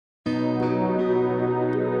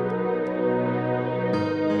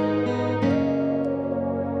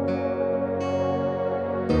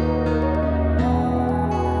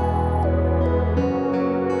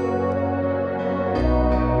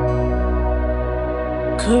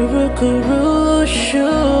kuru kuru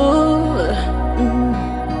shu,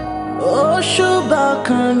 oshu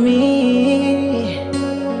bakami,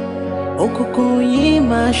 okunkun yi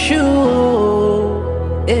ma shu,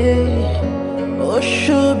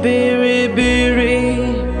 oshu biribiri,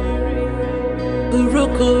 kuru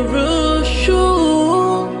kuru shu,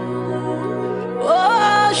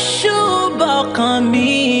 oshu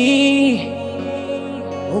bakami,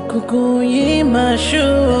 okunkun yi ma shu.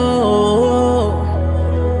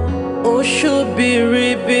 Osho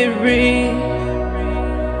biribiri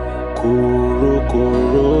kuro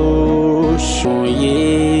kuro shun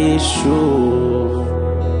Yesu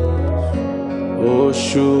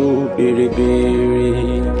Osho biribiri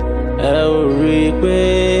ẹ ò rí pé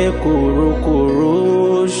kuro kuro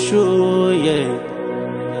sho ye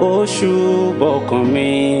Osho bọkàn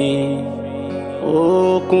mi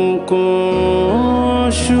òkùnkùn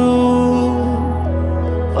shu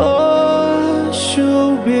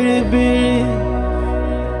biribiri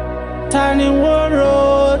ta ni wọ́n rò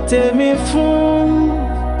tèmi fún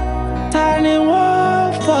ta ni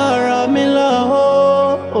wọ́n fọ̀rọ̀ mi lọ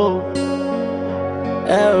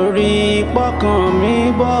ẹ ò rí pọ́kàn mi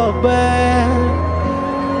bọ́gbẹ́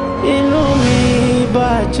inú mi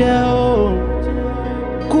bàjẹ́ o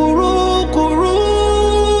kúrúkúrú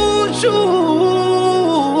ṣú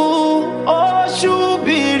oṣù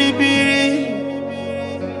biribiri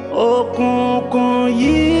òkùnkùn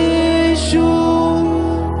yìí ṣú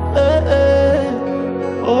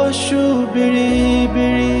oṣù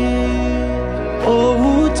biribiri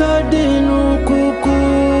òwú tó dínú kúkú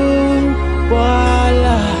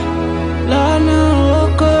wàhálà lọ́nà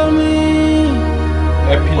oko mi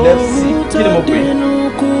epilepsy kí ni mo pè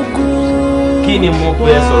kí ni mo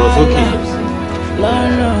pè sọ̀rọ̀ sókè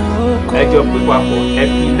ẹjọ́ pípa pọ̀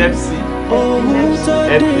epilepsy.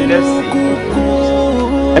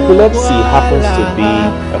 Epilepsy happens to be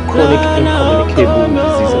a chronic incommunicable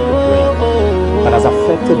disease of the brain that has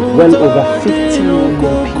affected well over 50 million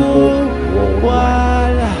people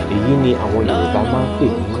worldwide. Èyí ni àwọn Yorùbá máa ń pè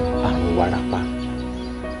ní àrùn wárápá.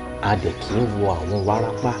 A dẹ̀ kì í wo àwọn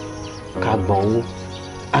wárápá ká gbọ́n owó,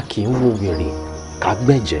 a kì í wo wèrè ká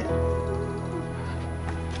gbẹ̀jẹ̀.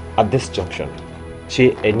 At this junction, ṣé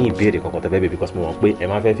ẹ ní ìbéèrè kankan tẹ́ fẹ́ béèrè because mo mọ̀ pé ẹ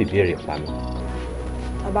máa fẹ́ fi ìbéèrè pa mi.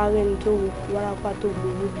 Abárẹ́ni tó wo wárápá tó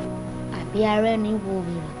gbowó. Àbí arẹ́ni wo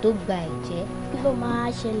wèrè tó gba ẹ̀jẹ̀. Kí ló máa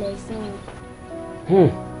ṣẹlẹ̀ sí wọn?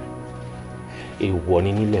 Èèwọ̀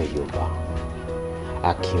ni nílẹ̀ Yorùbá.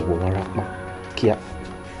 A kì í wo wárápá kí a.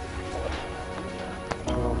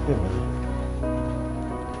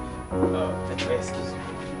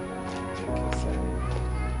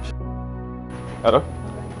 Hello?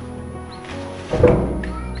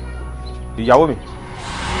 Ìyàwó mi.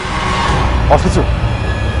 Hospital.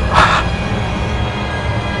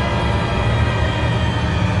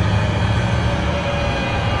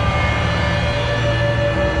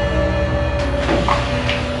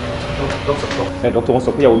 Doctor wọ́n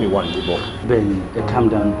sọ pé ìyàwó mi wà níbọ̀. Then calm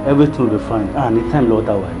down. Everything will be fine. Anytime Lord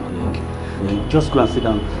while. Just go and sit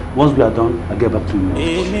down. Once we are done, I'll get back to you.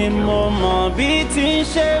 Èmi mo mọ̀ bí tí ń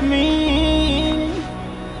ṣe mí.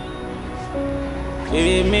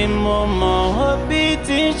 Èmi mo mọ̀ bí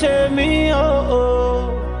tí ń ṣe mí.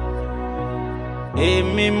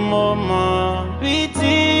 Èmi mo mọ̀ bí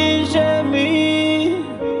tí ń ṣe mí.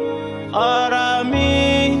 Ọ̀rọ̀ mi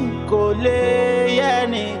kò lè yé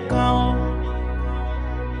nìkan.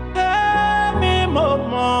 Èmi mo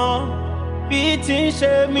mọ̀ bí tí ń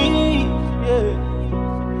ṣe mí.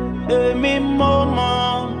 Èmi mo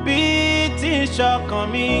mọ̀ bí tí ń ṣọkàn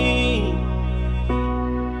mi.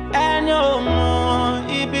 Ẹni ò mọ̀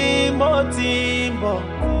ibi mo ti ń bọ̀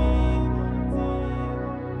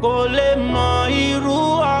kò lè mọ irú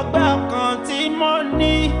ọgbà kan tí mo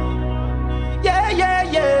ní.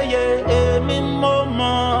 Yéyéyéyé èmi mo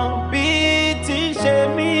mọ̀ bí tí ń ṣe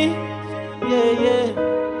mí. Yéyé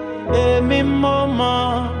èmi mo mọ̀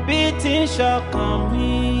bí tí ń ṣọkàn mi.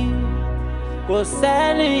 Kò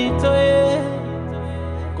sẹ́ni tó yé,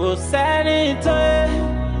 kò sẹ́ni tó yé,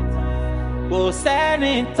 kò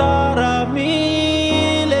sẹ́ni tọ́rọ̀ mi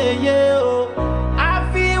lè yé o.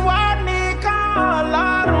 Àfi wá nìkan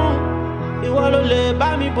Ọlọ́run, ìwọ ló lè bá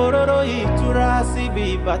mi bororo ìtura síbi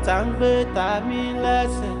bàtà ń gbé ta mí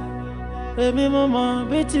lẹ́sẹ̀. Èmi mo mọ̀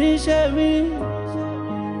bí tí ń ṣe mí,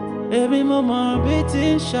 èmi mo mọ̀ bí tí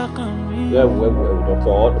ń ṣọkàn mi.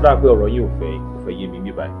 Doctor, ó dà pé ọ̀rọ̀ yìí ò fẹ́ yé mi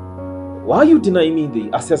bí báyìí. Why are you denying me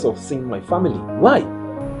the access of seeing my family? Why?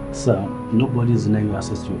 Sir, nobody is denying you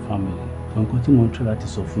access to your family. Nǹkan tí mo ń try láti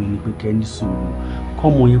sọ fún yín ni pé kẹ́ ní sùúrù.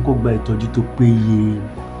 Kọ́mọ yẹn kó gba ìtọ́jú tó péye.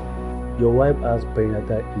 Your wife has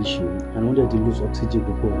perinatal issue and wanted to lose oxygen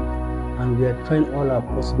púpọ̀. and we are trying all our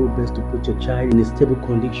possible best to put your child in a stable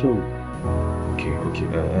condition. Okay.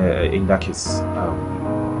 In that case,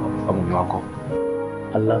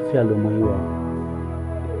 Alafia Lomoyua.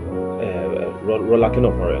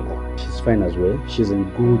 She's fine as well. She's in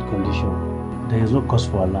good condition. There is no cause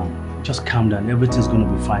for alarm. Just calm down. Everything's going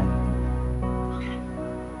to be fine.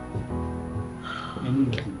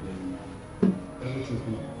 Everything's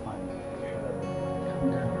going to be fine.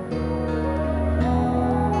 Calm down.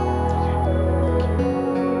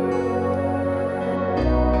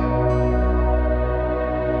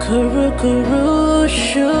 Kuru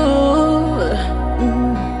shu,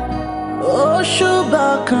 oshu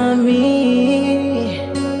bakami,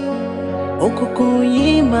 okunkun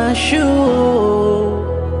yi ma shu,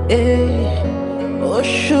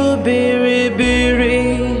 oshu biribiri,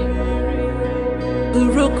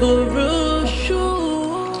 kuru shu.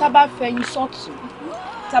 Tá bá fẹ̀yìn sọ́tùn,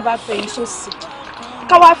 tá bá fẹ̀yìn sósì,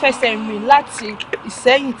 ká wá fẹsẹ̀ rìn láti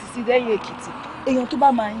Ìṣẹ́yìn títí dẹ́yìn Èkìtì, èèyàn tó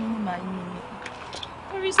bá máa yín ní máa yín ní.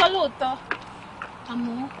 Orí sọ lóòótọ́,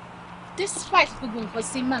 àmọ́ despite gbogbo nǹkan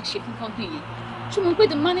sí Mark ṣe fún company yìí, ṣùgbọ́n pé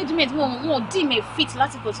the management wọn deem a fit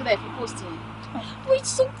láti consider ìfún post yẹn. But it's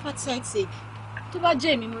so pathetic. Tó bá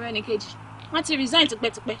jẹ́ èmi mo rẹ́ni kejì, wọ́n ti resign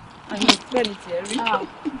tipẹ́tipẹ́. Àmì ìpẹ́ mi tiẹ̀ rí.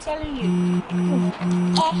 I'm telling you.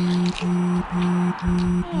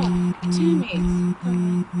 Damn it.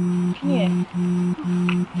 Yeah.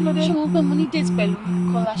 Ṣé mo pẹ́ mo ní date pẹ̀lú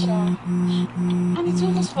Kọ́lá ṣá? And it's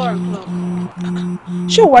almost 4 o'clock.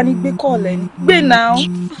 Ṣé o wà ní gbé kọ́ọ̀lù ẹni? Gbé náà.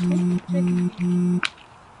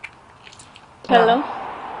 Hello?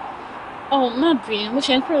 Oh, má bínú, mo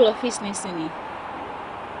ṣe ń kúrò lọ́fíìsì nísìnyí.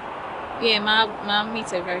 Yeah, ma meet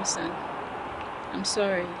her very soon. I'm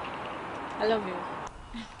sorry. I love you.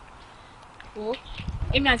 Wo,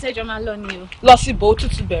 èmi àti ẹjọ́ máa lọ ni o. Lọ sí ibò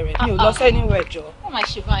òtútù bẹ̀rẹ̀ mi ò lọ sẹ́niwọ̀ ẹ̀jọ́. Wọ́n máa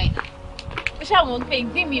ṣe báyìí. Ó ṣàwọn pé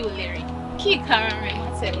ìgbé mi ò lè rìn kí ìkara rẹ̀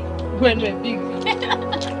máa tẹ̀lé. Gbẹ̀nu ẹ̀ big.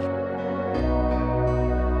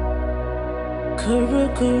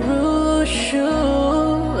 Kuru shu,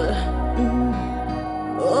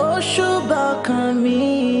 oshu bakami,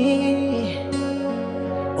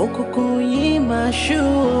 okunkun yi ma shu,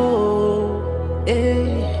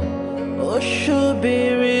 oshu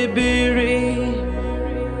biribiri,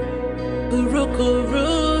 kuru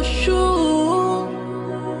shu,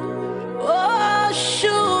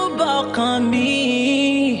 oshu bakami,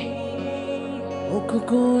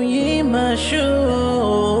 okunkun yi ma shu.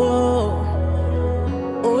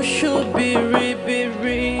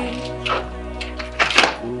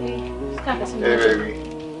 Hey baby.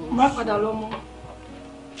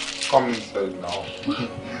 Come inside now.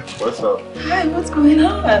 What's up? Hi, what's going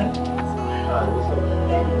on? Hi, what's up?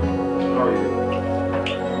 How are you?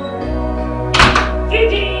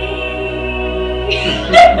 Gigi!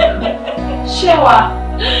 Shewa!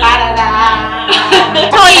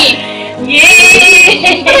 Toyin!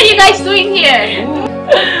 Yeah! What are you guys doing here?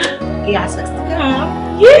 He asked us to come.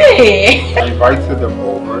 Yeah! I invited them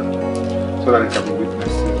over so that they can be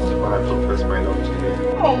witnesses when I profess my love to you.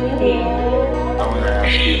 Oh. And when I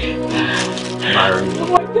ask you to marry me.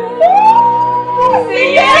 Say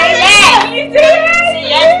yes! Yes! You say yes! Say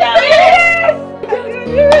yes, darling!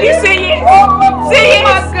 You say yes! Say yes!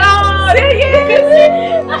 Oh my God! Say yes! Say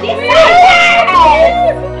yes!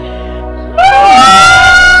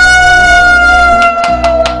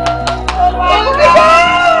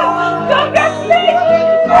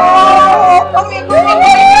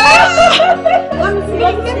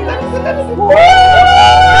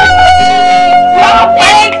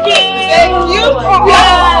 Thank you.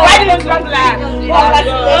 Why did you come back? I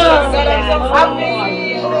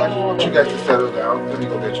want you guys to settle down. Let me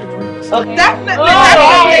go get your drinks. Definitely.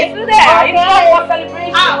 Do that. You know what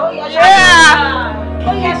celebration? Oh yeah.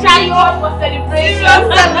 Oh yeah, show you off for celebration.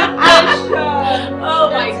 Oh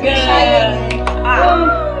my God.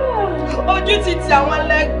 Ojú ti ti àwọn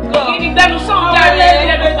ẹlẹ́gàn. Kí ni gbẹ́nu sọ̀rọ̀ jáde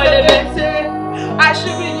lẹ́nu pẹ̀lẹ́pẹ̀?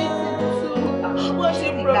 Àṣírí yìí ti tú. Wọ́n ṣe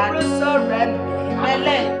pòfẹ́sọ̀ rẹ̀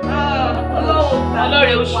mẹ́lẹ̀.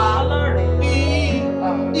 Ọlọ́rẹ̀ oṣù. Ọlọ́rẹ̀.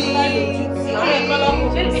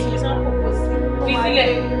 Fi sílẹ̀.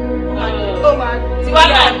 Tiwa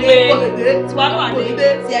náà dé. Tiwa náà dé.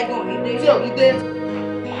 Tí ẹ̀gbọ́n ò ní dé. Tí ò ní dé.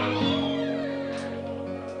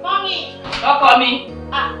 Mọ́mí. Ọkọ mi.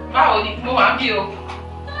 Báwo ni mo máa ń bí o?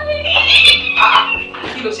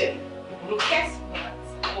 Kí ló ṣe? Look, guess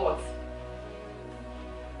what?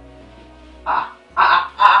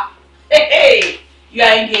 Hey, you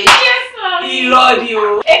are engaged. Yes, Mommy. Irọ́ ni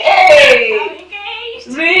o. Hey,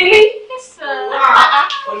 Engaged. really? Yes, sir.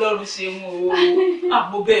 Ọlọ́run ṣeun o.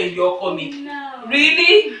 Mo bẹ́ẹ̀ yọ ọkọ mi. No.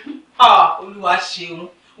 Really? Olúwa ṣeun.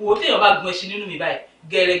 wo téèyàn bá gun ẹṣin nínú mi báyìí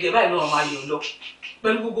gẹ̀rẹ́gẹ̀ báyìí ló máa yọ̀ lọ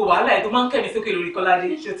pẹ̀lú gbogbo wàhálà ẹ̀ tó máa ń kẹ́mi sókè lórí Kọ́ládé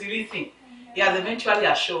ṣe ti rí sìn. He has eventually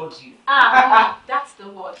assured you. That's the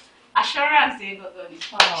word. Assurance is good.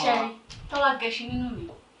 Sherry, tọ́wọ́ gẹṣin nínú mi.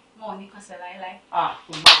 Mo ní kan ṣe láíláí.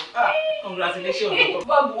 Congratulations.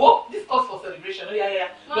 But whoa, this calls for celebration. Oh yeah.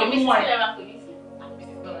 Mommy, Mommy,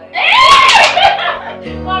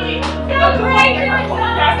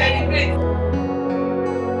 celebrate.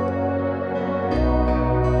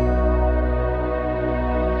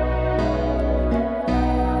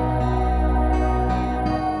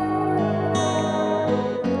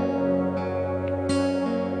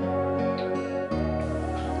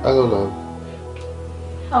 Hello, love.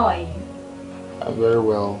 How are you? I'm very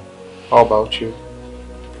well. How about you?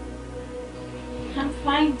 I'm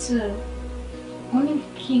fine too. Only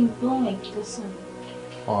King going to soon.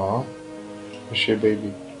 Aww. Sure,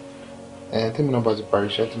 baby. And tell me about the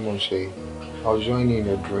parish. I was joining you in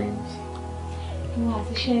your dreams. What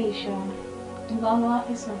to share you, sure. I'm going to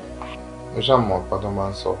office. I'm not part of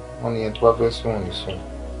my soul. Only in 12 years soon.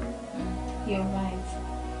 You're right.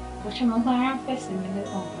 But you're not going to face in the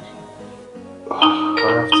I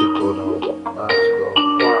have to go now. I have to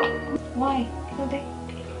go. Why? Today?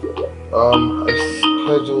 I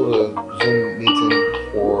scheduled a Zoom meeting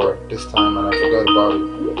for this time and I forgot about it.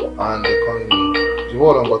 And they're calling me. You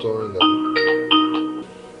hold on, but don't ring them.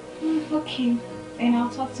 Okay. And I'll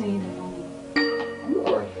talk to you in the morning.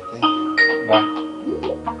 Alright, thank you. Bye.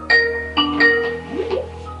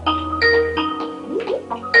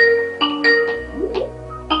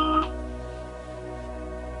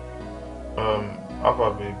 Alpha,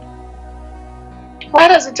 babe. Why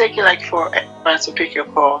does it take you like 4 hours to pick your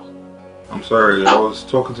call? I'm sorry, I was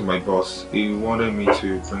talking to my boss. He wanted me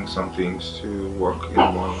to bring some things to work in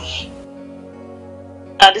the morning.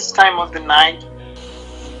 At this time of the night?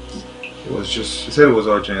 It was just, he said it was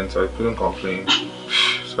urgent, so I couldn't complain.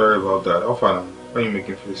 Sorry about that. Alpha, why are you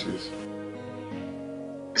making faces?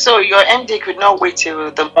 So your MD could not wait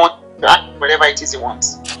till the morning to ask whatever it is he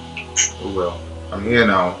wants? Oh well, I'm here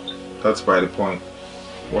now. That's by the point.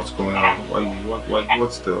 What's going on?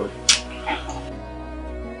 What's the...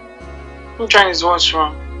 I'm trying to what's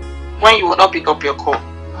wrong. When you will not pick up your call.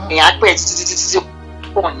 Anyway,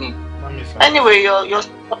 your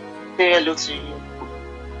say hello to you.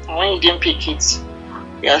 And when you didn't pick it,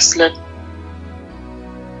 you have slept.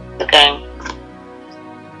 Okay. Oh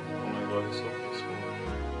my God, it's so peaceful.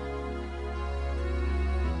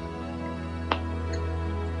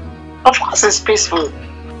 Of course it's peaceful.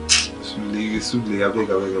 Sudley, I beg,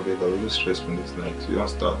 I will stress me this night. You don't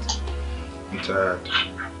start. I'm tired.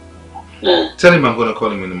 Tell him I'm gonna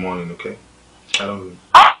call him in the morning, okay? I don't...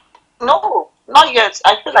 No, not yet.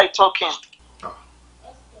 I feel like talking.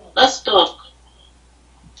 Let's talk.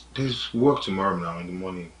 There's work tomorrow now in the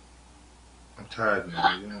morning. I'm tired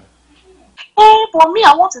now, you know. Hey, for me,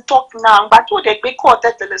 I want to talk now. But I they big call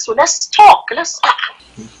that, so let's talk. Let's talk.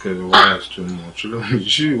 Okay, the wire's too much. You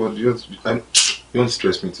don't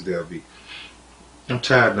stress me today, Abby. I'm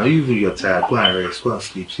tired now. Even you're tired. Go and rest. Go and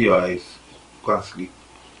sleep. See your eyes. Go and sleep.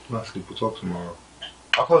 Go and sleep. We'll talk tomorrow.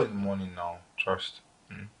 I'll call in the morning now. Trust.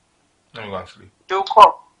 Let me go and sleep. You'll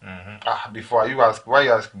call. Before why are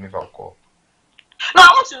you asking me if I'll call? No,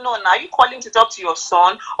 I want to know now. Are you calling to talk to your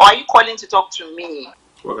son or are you calling to talk to me?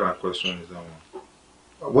 What kind of question is that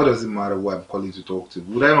one? What does it matter who I'm calling to talk to?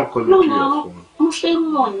 Would I not call you through your phone? I'm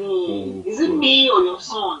saying money. Is it me or your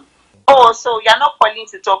son? Oh, so you're not calling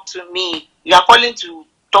to talk to me. You're calling to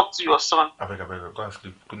talk to your son. I beg, go and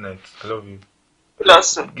sleep. Good night. I love you. Love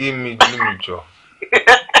you. Give me joy.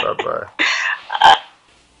 Bye-bye.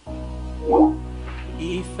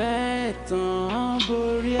 Ìfẹ́ tán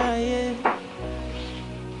borí ayé,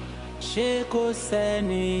 ṣé kò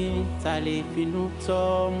sẹ́ni tá lè finú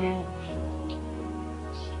tọ́mọ.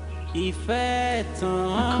 Ìfẹ́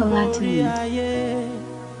tán borí ayé,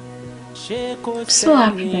 ṣé kò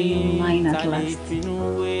sẹ́ni tá lè finú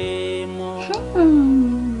wé mọ́.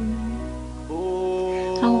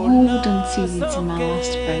 I'll hold on to you to my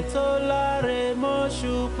last breath.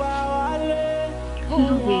 I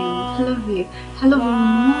love you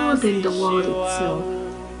more than the world itself.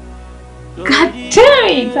 God damn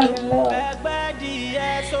it, I'm in love.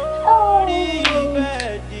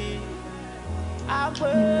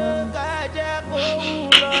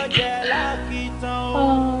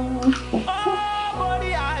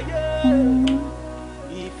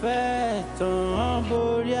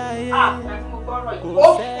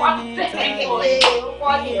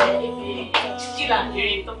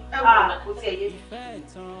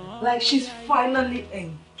 Like she's finally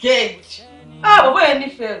engaged. But where any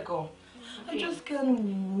fair go? I just can't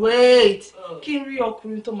wait. Kí n rí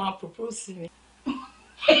ọkùnrin tó máa propose mi.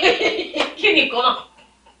 Kí ni kan náà?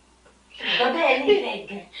 Bàbá ẹ̀ nífẹ̀ẹ́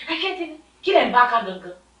gan. Akẹ́tẹ́ kí lẹ̀ ń bá ká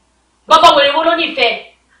gangan? Bàbá wèrè wo ló nífẹ̀ẹ́?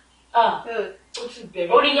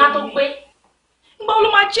 Orí yá tó pé. Nígbà wo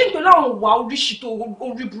ló máa change pẹ̀lú àwọn ìwà oríṣi tó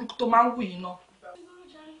orí burúkú tó máa ń wù yín náà?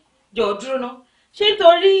 Jọ̀ọ́ dúró ná. Ṣé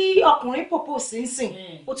nítorí ọkùnrin propose nsìn?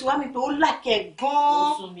 Ó ti wá mi pé ó like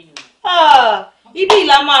gan-an. Ibi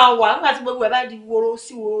ìlà máa wà nígbà tí gbogbo ẹ̀ bá di woro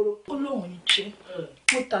sí woro. Ó lóun ní jẹ́.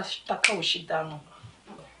 Mo taka ò ṣe dànù.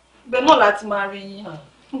 Bẹ́ẹ̀ náà láti máa rí yín.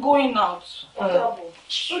 Going out. Ó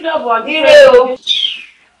dàbọ̀ àgbẹ̀ o.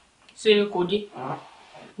 Ṣé kò dé?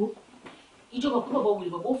 Ìjọba kúrò bọ̀ wùlé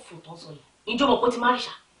bọ̀ ó fò tán sọ yìí. Ìjọba kò ti má rí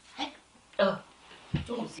ṣá.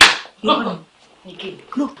 Jókòó sí. Irọ́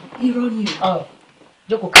ni o.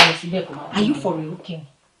 Jókòó kalẹ̀ síbẹ̀ kò máa. Are you for real? Okay.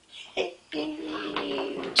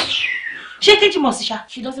 Ṣé Kejì mọ̀ sí ṣá?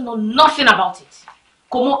 She doesn't know nothing about it.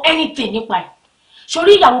 Kò mọ̀ anything nípa ẹ̀.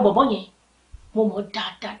 Ṣorí ìyàwó bọ̀bọ̀ yẹn, mo mọ̀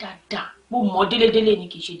dáadáa. Mo mọ̀ délédélé ni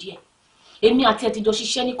kì í ṣe díẹ̀. Èmi àti ẹ̀ ti jọ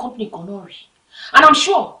ṣiṣẹ́ ní company kan náà rí. And I'm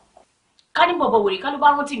sure ká ní bọ̀bọ̀ wèrè ká ló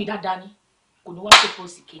bá rántí mi dáadáa ni kò ní wá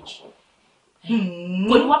propose Kejì.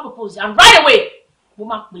 Kò ní wá propose and right away mo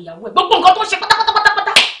máa pè ìyàwó ẹ̀ gbogbo nǹkan tó ṣe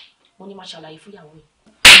pátápátá mo ní máa ṣàlàyé fún ìyàwó ẹ̀.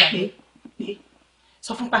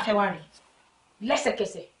 Sọ fún pàfẹ́ wá rí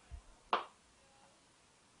lẹ́sẹ̀kẹsẹ̀.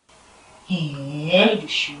 Ẹ̀ẹ́dù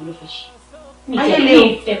ṣùgbọ́n ló fẹ́ ṣe. Mi tẹ̀lé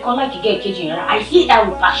ìfẹ́ kan láti gẹ́ Kejì yẹn rárá. I hate that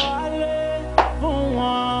with passion.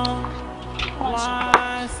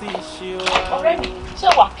 Ọ̀rẹ́ mi, ṣé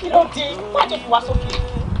wà kí ló dé? Má jẹ́ fi wá sókè.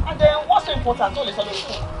 And then what's so important tó lè sọ lórí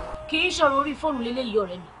fóònù? Kì í ṣọ̀rọ̀ orí fóònù lélẹ́yìí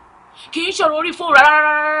ọ̀rẹ́ mi. Kì í ṣọ̀rọ̀ orí fóònù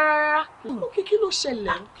rárá. Okay, kí ló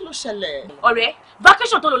ṣẹlẹ̀? Ọ̀rẹ́,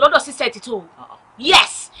 vacation tó lò lọ́dọ̀ sí set tó.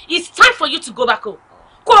 Yes, it's time for you to go back home.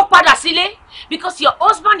 Kó o padà sílé because your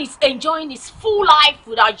husband is enjoying his full life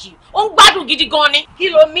without you. Ó ń gbádùn gidi gan ni. Kí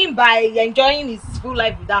ló mean by enjoying his full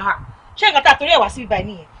life without her? Ṣé nǹkan tá a torí ẹ̀ wá síbí báyìí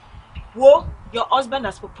nìyẹn? Wo, your husband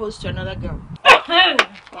has proposed to another girl.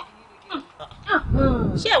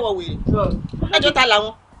 Ṣé ẹ wọ wèrè? Ẹjọ́ ta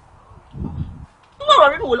làwọn? Nígbà wọ̀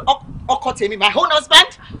nínú ọkọ tèmi, my own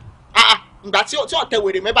husband? Ìgbà tí ọ̀tẹ̀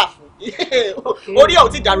wèrè mẹ́bà fún. Orí ẹ̀ ò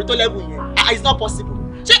ti dàrú tó lẹ́bù yẹn. It's not possible.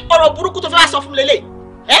 Ṣé ọ̀rọ̀ burúkú tó fẹ́ wá sọ fún mi lélẹ̀?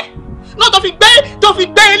 Náà tó fi gbé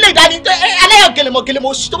ilé ìdání aláyọ̀ gèlèmọ̀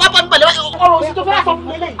òṣì tó bá bá mi pẹ̀lú ọ̀rọ̀ òṣì tó fẹ́ wá sọ fún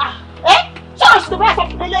mi lélẹ̀. Ṣé òṣì tó fẹ́ wá sọ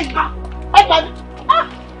fún mi lélẹ̀? Ẹ gbà mí.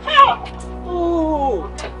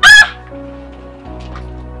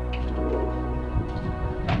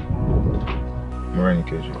 Morning,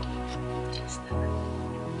 Keji.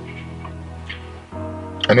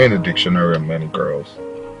 I know in the dictionary of many girls,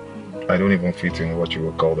 I don't even fit in what you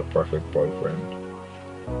would call the perfect boyfriend.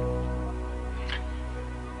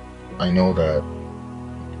 I know that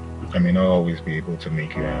I may not always be able to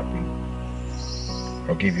make you happy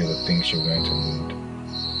or give you the things you want and need.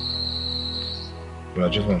 But I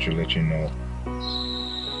just want to let you know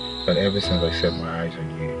that ever since I set my eyes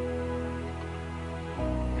on you,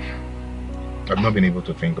 I've not been able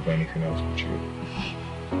to think of anything else but you.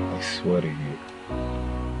 I swear to you.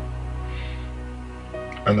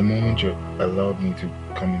 And the moment you allowed me to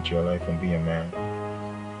come into your life and be a man,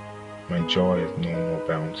 my joy has no more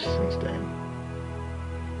bounds since then.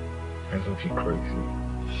 I love you crazy.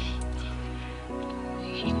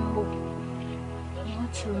 You know,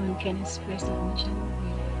 not one can express how much I love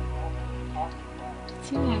you.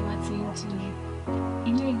 Till I want to do,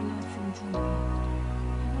 you know you're not into me.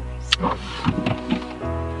 I love you so.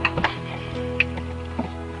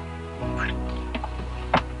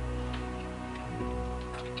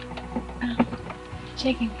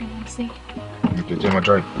 Checking for them, see. You could do my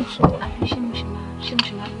drive, so. I wish him should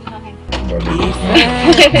not lie. You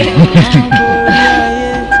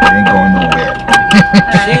ain't going nowhere.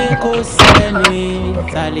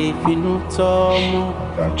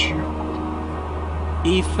 Got you.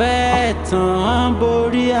 Ìfẹ́ tàn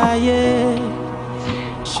borí ayé,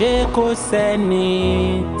 ṣé kò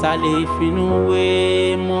sẹ́ni tá lè finú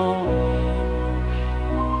wé mọ́.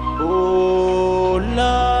 Ó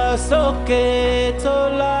lọ sókè tó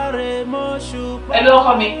láre mọ́ ṣùgbọ́n. Hello,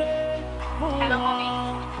 honey. Hello, honey.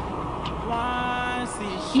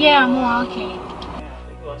 Yeah, I'm okay.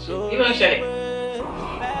 Kí ló ń ṣẹlẹ̀?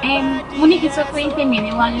 Mo ní kí n sọ pé ń pè mí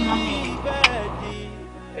ní wálé lọ́lẹ̀.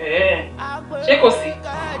 Ṣé kò sí?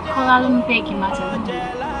 Kọ́lá ló ń pè kí n máa tẹ̀lé mi.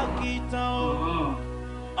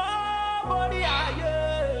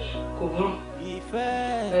 Kò burú.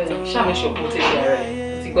 Ṣáàmì ṣòkò tẹ̀lé ara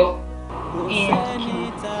rẹ̀ ti gbọ́.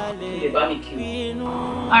 Ilé bá mi kí o.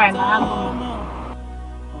 Alright, màá gbọ́.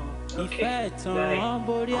 ìfẹ́ tán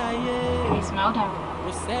borí ayé kò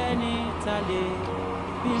sẹ́ni tá lè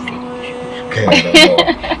bínú ẹ̀. Okay,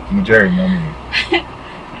 I'm Jerry, mommy.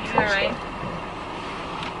 All right.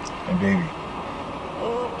 And baby.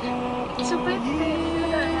 It's a birthday.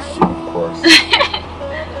 Of course.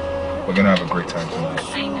 We're gonna have a great time tonight.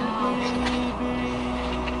 I know.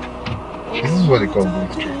 This is what they call Bull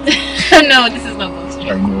Street. No, this is not Bull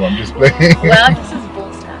Street. I know, I'm just playing. Well, this is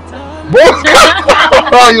Bull Scatter. Bull Scatter!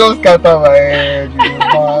 Oh, you don't scatter my head, you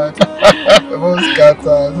mad. Bull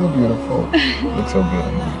Scatter, so beautiful. Looks so good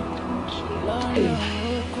on you.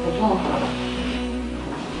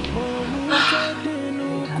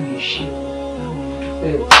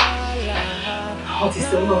 What is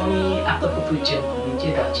the money after people jump in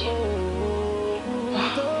Jedaji?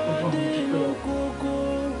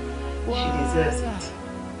 She deserves it.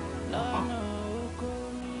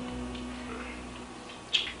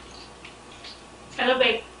 Hello,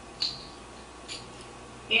 babe.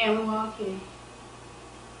 Yeah, I'm okay.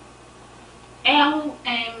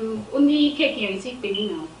 Only cake and receipt baby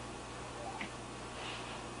now.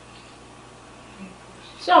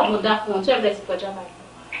 So I'll go that one. So let's go job.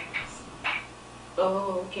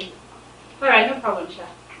 Oh, okay. All right, no problem, Sha.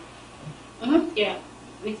 Yeah,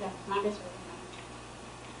 later. My best friend.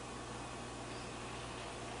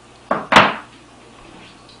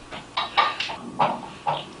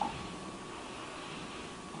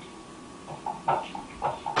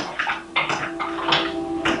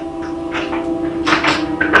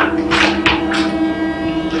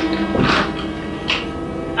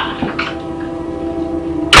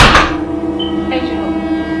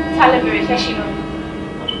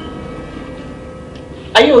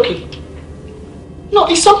 Are you okay? No,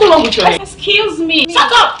 is something wrong with your head? Excuse me.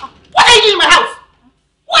 Shut up! What are you doing in my house?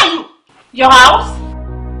 Who are you? Your house?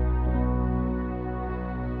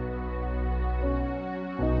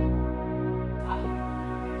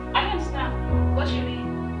 I don't understand. What you mean?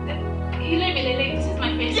 You let me, this is my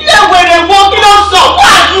face. You know where they walk, you don't stop. Who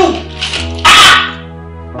are you? Ah!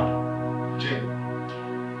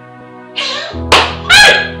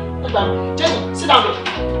 Jenny, sit down there.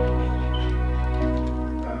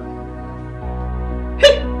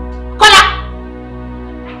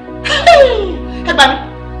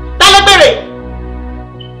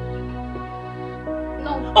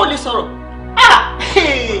 Ó lè sọ̀rọ̀.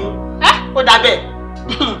 Ó dà bẹ́ẹ̀.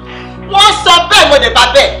 Wọ́n sọ bẹ́ẹ̀ mo dẹ̀ bá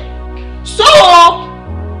bẹ́ẹ̀. So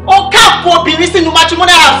ó káàpù obìnrin sínú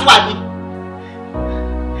matrimonial house wà ní.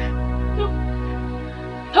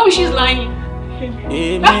 How is she lying?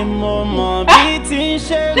 Èmi mo mọ̀ bí tí ń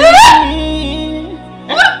ṣe mí.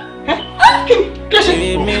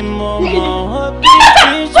 Èmi mo mọ̀ bí tí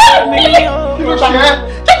ń ṣe mí.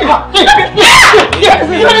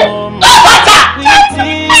 Èmi mo mọ̀ bí tí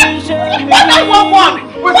ń ṣe mí.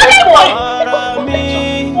 Ọ̀rọ̀ mi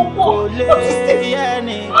kò lè yé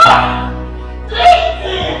ni.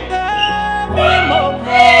 Èmi mo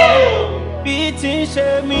mọ̀ bí tí ń ṣe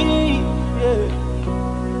mí.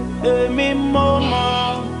 Èmi mo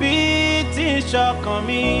mọ̀ bí tí ń ṣọkàn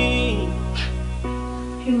mi.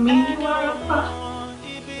 Èmi ní wàràpá.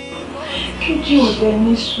 Kíjì ò bẹ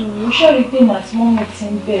ní sùúrù, ṣọ́rí pé màtí mọ́mọ́ ti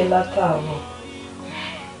ń bẹ̀ látàárọ̀.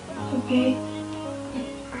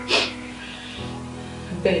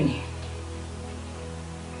 Bẹ́ẹ̀ni,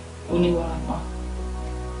 ó ní wàràpá.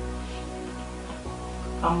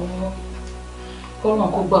 Àmọ́ kọ́rọ̀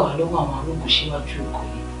kó gbà wá lọ́wọ́ àwọn arógun síwájú ikọ̀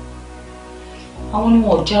yìí. Àwọn ni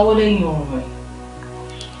wọn ò jáwọ́ lẹ́yìn ọrùn rẹ̀.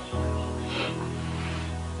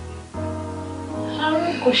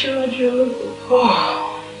 Arógun síwájú ológun.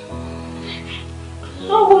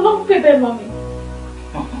 How long pay them, mommy?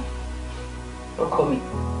 Rotimi,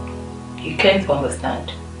 you can't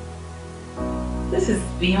understand. This is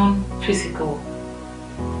beyond physical.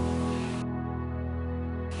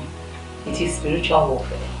 It is spiritual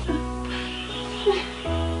warfare.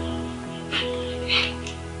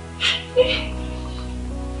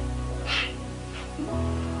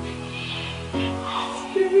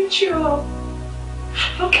 Spiritual.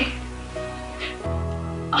 Okay.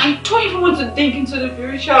 I don't even want to dig into the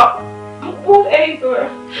spiritual. Whatever.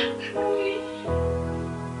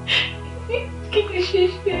 Give me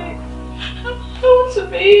shit. I want to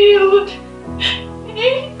be healed.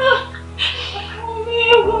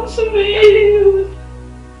 I want to be healed.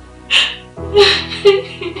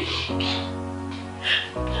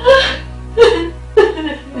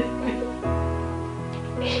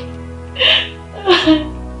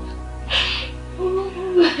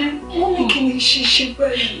 Mommy, can you shishi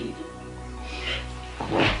baby?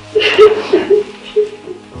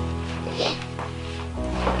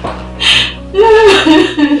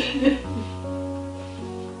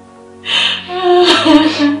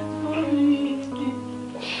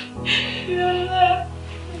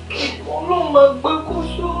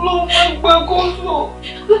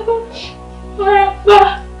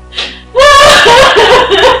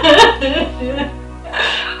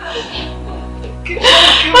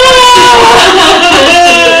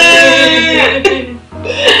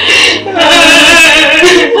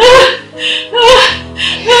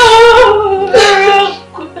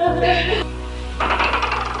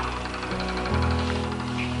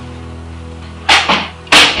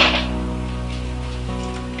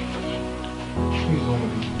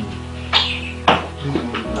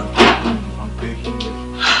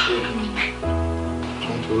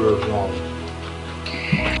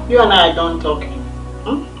 You and I are done talking.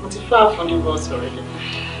 It's a far from the boss already.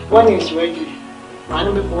 When he's ready, I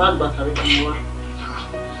know people work back everything more.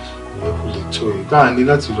 I need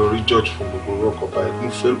to judge from the rock of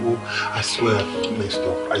I swear I've messed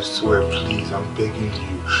up. I swear, please, I'm begging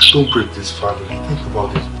you. Don't break this family. Think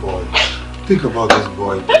about this boy. Think about this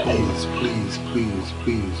boy. Please, please, please,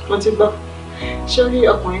 please. What's it about? Surely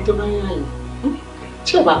you're going to marry him.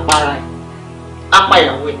 Ṣé bá para ẹ̀? Á pa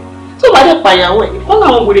ìyàwó ẹ̀. Tó bá dé pa ìyàwó ẹ̀, ìkọ́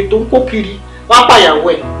làwọn wèrè tó ń kó kiri wá pa ìyàwó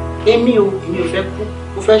ẹ̀. Èmi ò fẹ́ kú.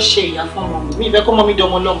 Mo fẹ́ ṣe ìyá fún ọmọ mi. Mi fẹ́ kọ́ ọmọ mi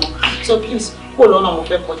dọmọ lọ́mọ. So please, kó lọ́nà mo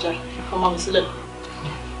fẹ́ kọjá. Ọmọ mi sílẹ̀.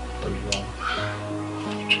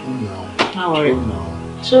 Má worry.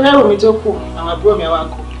 Ṣé rẹ́rù mi tó kù? Àwọn àbúrò mi wá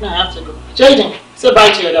kù. Now I have to go. Jaden, say bye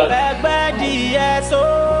to your dad.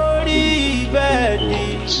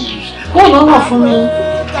 Kó lọ́nà fún mi.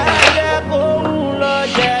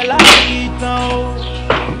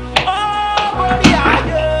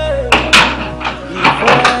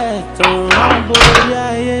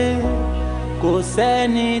 Kò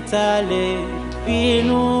sẹ́ni tá lè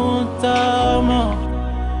bínú tọ́mọ.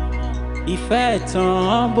 Ìfẹ́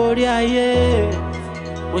tán borí ayé.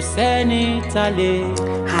 Kò sẹ́ni tá lè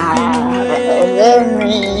bínú ọ̀rẹ́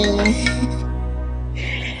mi.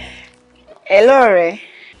 Hello ọ̀rẹ́.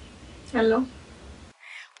 Hello.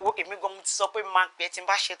 Wo èmi gan mo ti sọ pé máa pè é tí n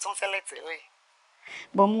bá ṣe tán tẹ́lẹ̀tẹ́lẹ̀.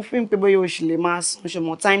 But mo fi ń pé bóyá o ṣì lè máa sùn ṣe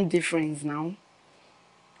mọ time difference now.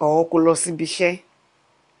 Ọ̀ kò lọ síbi iṣẹ́.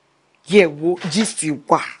 Yẹ̀ wo gist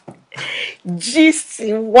wà. Gist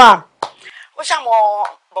wà. Ó ṣàmọ̀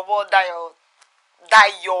bọ̀bọ̀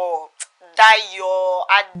Dayo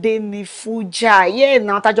Adenifuja. Yeah,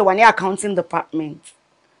 now tájọ wà ní accounting department.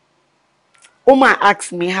 Ó máa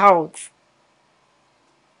ask me out.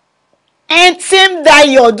 And Tim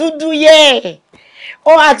Dayo dúdú yeah.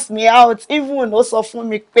 Ó ask me out even ó sọ fún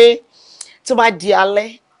mi pé tó bá di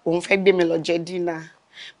alẹ́ òun fẹ́ gbé mi lọ jẹ dinner.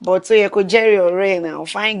 But so you could Jerry ọ̀rẹ́ now,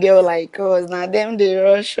 fine girl like us, now them they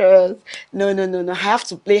rush us. No. I have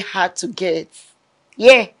to play hard to get.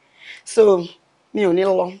 Yeah. So, mi ò ní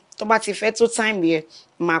lọ. Tó bá ti fẹ́ tó time yẹ,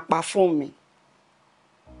 máa pa phone mi.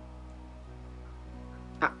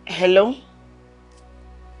 Hello?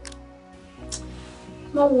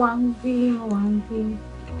 Mo wà ń bí.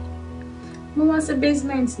 Mo wá sí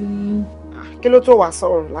basement ni. Kí ló tó wá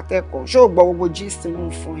sọ̀rọ̀ látẹ̀kọ̀? Ṣé o gbọ́ gbogbo gist mo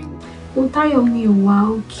fún yín? Ó Táyọ̀ mi ò wá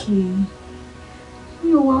okay.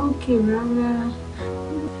 Mi ò wá okay rárá.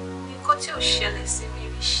 Nǹkan tí ò ṣẹlẹ̀ sí mi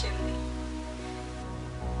rí ṣẹlẹ̀.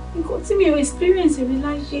 Nǹkan tí mi ò experience rí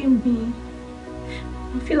láyé mi.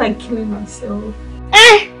 I feel like killing myself.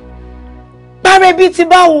 Bárẹ̀ bí ti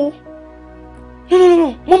báwo?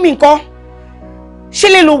 No. Mummy ńkọ́. Ṣé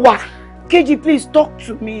lè lo wà? KG, please talk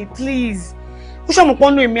to me, please. Ó ṣàmù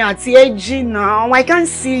pọ́nú èmi àti Eji now. I can't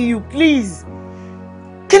see you, please.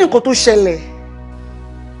 Kí ni nǹkan tó ṣẹlẹ̀?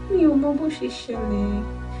 Mi ò mọ bó ṣe ṣẹlẹ̀.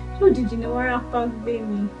 Lójijì ni wárápá gbé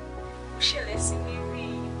mi. Ó ṣẹlẹ̀ sí mi rí.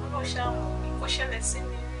 Ọlọ́ṣà mọ̀ mi kò ṣẹlẹ̀ sí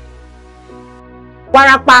mi rí.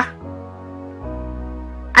 Wárápá.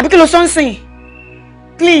 Àbí kí ló sọ ń sìn?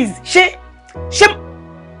 Please, ṣé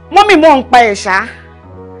mọ́mì mọ̀ ń pa ẹ̀ ṣá?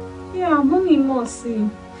 Yeah, mọ́mì mọ̀ sí.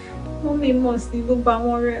 Mọ́mì mọ̀ sí gbogbo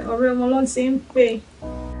àwọn ọ̀rẹ́ wọn ló ti ń pè.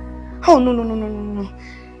 Oh, no.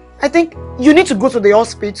 I think you need to go to the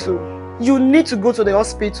hospital. You need to go to the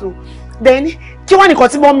hospital. Then, kí wá nìkan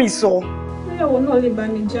tí mọ́mì sọ? Ìyàwó náà lè bá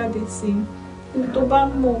mi jáde sí. Tó bá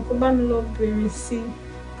mọ̀, kó bá mi lọ bẹ̀rẹ̀ sí.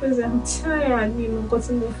 Because I'm tired mi mọ̀ nǹkan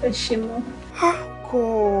tí mo fẹ́ ṣe mọ́. Oh,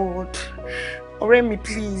 God. Ọ̀rẹ́ mi,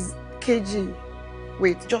 please. KG,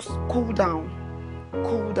 wait, just cool down.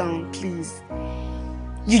 Cool down, please.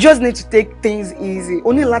 You just need to take things easy.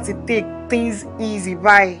 O ní láti take things easy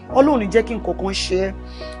báyìí. Ọlọ́run ní jẹ́ kí nǹkan kan ṣe é.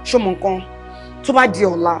 Ṣọmọ nǹkan tó bá di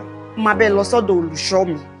ọ̀la, máa bẹ́ẹ̀ lọ sọ́dọ̀ olùṣọ́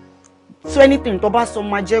mi. So anything tó bá sọ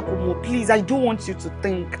máa jẹ́ kó mọ̀. Please, I don't want you to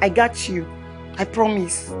think. I got you. I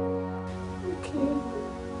promise. Okay.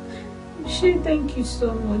 Ṣé, thank you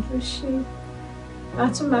so much. Ṣé. A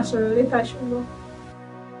tún máa sọ̀rọ̀ later ṣùgbọ́n.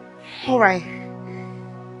 All right.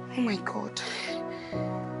 Oh my God.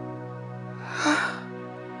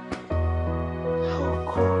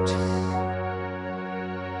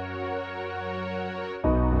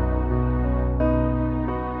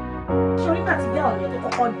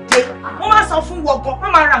 Wọ́n máa sọ fún wọ̀gàn,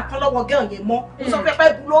 wọ́n máa ra nǹkan lọ́wọ́ gẹ́ ọ̀yẹ́ mọ́. Mo sọ pé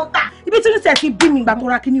pẹ́ bu ló ń tà. Ibi tí ní tẹ̀ fi bí mi ìgbà tó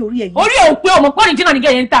ra kí ní orí ẹ̀ yìí. Orí ò pé ọmọ pọ́nì jìnnà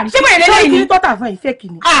nígẹ̀ yẹn ń tà ní. Ṣé bẹ̀rẹ̀ lélẹ́yìn ni? Ṣé kí tọ́tà fún ìfẹ́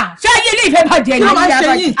kìíní? Ṣé ayé ilé ìfẹ́ bàjẹ́ ni? Kí ló máa ń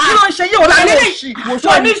ṣe yìí? Kí ló ń ṣe yìí? Ọ̀la ló ṣì.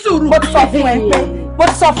 Wò ní sùúrù. Mo ti sọ fún ẹ pé, mo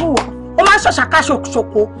ti sọ fún wọ. Ó máa ń ṣọ̀ṣàká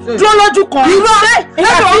ṣòkò. Dúró lójú kan. Irọ́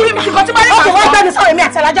ẹ̀rọ orí mi kò tí máa ń bá wọ́n gbẹ́ni sọ̀rọ̀ èmi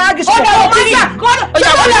àti alájà ágì ṣòkò. Ó máa ń yà.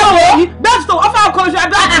 Bẹ́ẹ̀ tó ọfà ọkọ̀ oṣù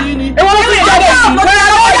abẹ́ẹ̀tì yìí ni. Èwo ló fi jáde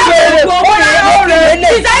yìí?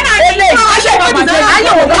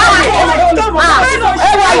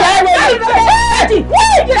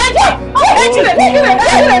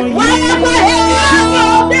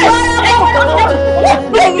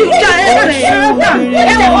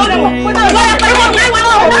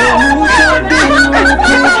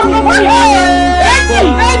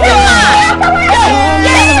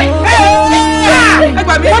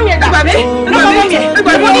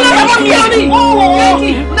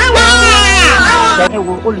 ẹ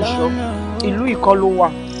wo olùṣọ́ ìlú ìkọ́ ló wà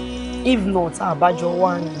if not àbájọ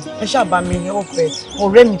wà ní ẹ ṣàbá mi ọ̀fẹ́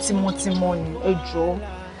ọ̀rẹ́ mi tímọ́tímọ́ ni ẹ jọ̀ọ́.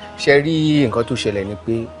 ṣe rí nǹkan tó ṣẹlẹ̀ ni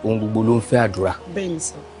pé ohun gbogbo ló ń fẹ́ àdúrà. bẹ́ẹ̀ ni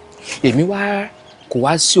sọ. èmi wá kò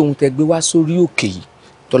wá sí ohun tẹ́ gbé wá sórí òkè yìí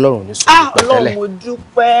tọ́lọ́run ní sùn pẹ́ tẹ́lẹ̀. Ọlọ́run mo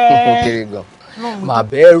dúpẹ́. kéré gan.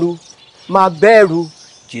 má bẹ̀rù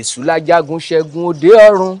Jésù lájagun ṣẹ́gun òde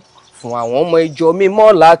ọ̀run fún àwọn ọmọ ìjọ mímọ́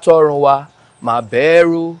látọ̀run wá má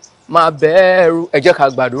bẹ̀rù ẹ jẹ́ ká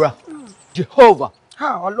gbàdúrà. Jehovah.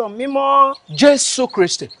 Ọlọ́run mímọ́. Jésù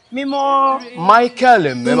Kristi. Mímọ́. Michael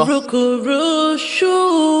mímọ́. Rúkúrúṣù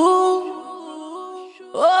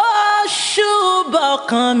oṣù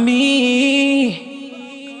bọ̀kan mi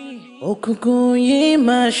òkùnkùn yìí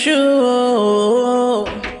máa ṣú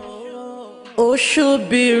oṣù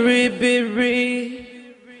biribiri.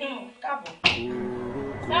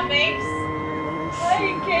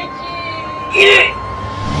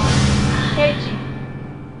 Kejì.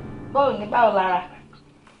 Báwo ni báwo lára?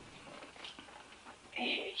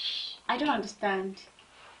 I don't understand.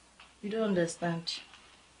 You don't understand.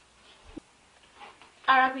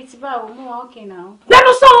 Arabi ti báwo mú wa okay now.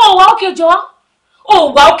 Lẹ́nu sọ̀rọ̀ wa okay jọ.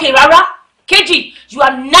 O wa okay rárá. Kejì, you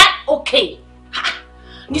are not okay.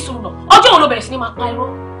 Ní sùúrù náà. Ọjọ́ wo ló bẹ̀rẹ̀ sí ní máa pa irọ́?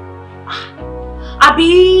 Àbí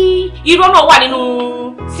irọ́ náà wà nínú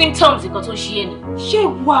symptoms nǹkan tó ń ṣe é ni. Ṣé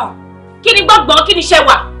wà? Kí ni gbọ́ngbọ́n kí ni ṣe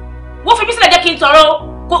wà? Wọ́n fi mí sílẹ̀ jẹ́ kí n tọrọ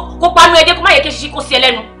kó panu ẹdẹ kó má yẹ kí ṣíṣí kó sí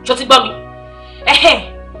ẹlẹ́nu. Ṣó ti gbọ́ mi?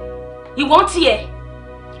 Ìwọ́n tiẹ̀.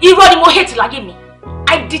 Irọ́ ni mo hate láyé mi.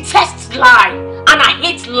 I detest lie and I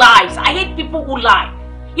hate lies. I hate people who lie.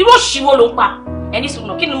 Irọ́ ṣìwọ́ ló ń pa. Ẹni sùn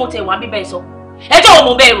náà kí ni mo tẹ̀ wá bíbẹ̀ sọ? Ẹjọ́ wo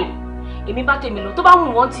mo bẹ̀rù? Èmi bá tèmi lọ tó bá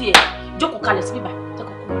wù wọ́n tiẹ̀ jókòó kalẹ̀ sí bíbá jẹ́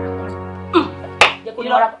kó kó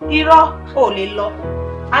mara pa. Irọ́ ò lè lọ.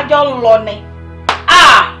 Ajọ́ ń lọ ni.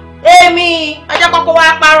 Èmi ajá kọ́kọ́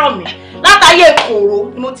wá párọ̀ mi. Látàyè kòrò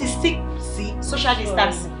ni mo ti stick sí social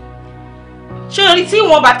distancing. Ṣé orí tí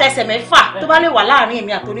wọ́n bá tẹsẹ̀ mẹ́fà tó bá lè wà láàrin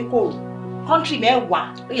èmi àtoníkòrò? Kọ́ńtírì mẹ́wàá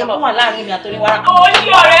ó yẹ kó wà láàrin èmi àtoníwàrà. Ó ní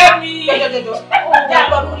ọ̀rẹ́ mi. Jọjọjọjọ. Ó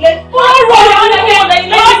lọ nulẹ̀. Ó rọ̀ ọ́ lẹ́yìn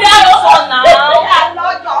ilé ìdáná.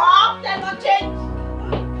 Lọ́jọ́ tẹ́lọ change.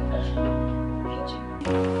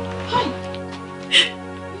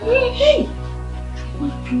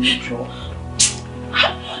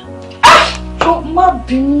 Má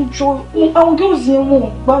bínú jọ. Àwọn girls yẹn wọn ò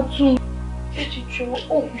gbádùn. Jọ,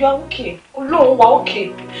 oh, you are okay. Ọlọ́run wà okay.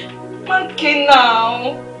 Má ké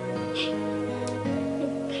náà.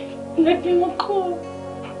 Let me go.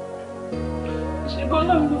 Ṣùgbọ́n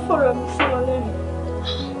náà mi fọ̀rọ̀ mi sí ọ lẹ́nu.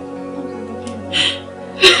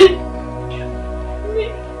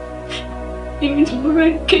 Èmi tí mo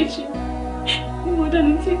rẹ̀ kejì ni mo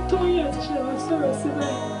dání tí Toyin àti ṣẹ̀wá sọ̀rọ̀ sí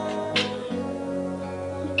báyìí.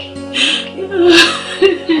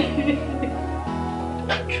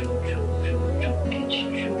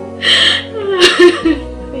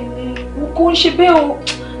 Kò ń ṣe bẹ́ẹ̀ o.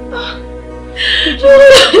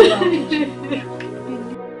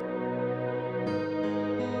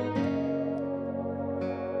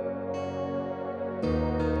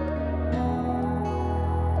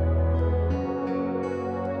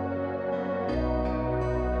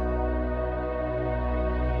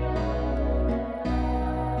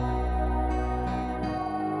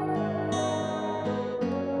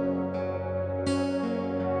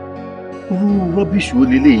 Rubbish wo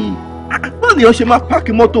leléyìí? Báwo ni wọ́n ṣe máa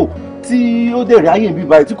páàkì mọ́tò tí ó dẹ̀ ráyè ń bí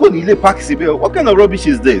báyìí tí kò ní ilé páàkì síbẹ̀? What kind of rubbish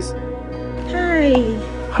is this? Hi.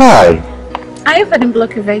 Hi. Are you for the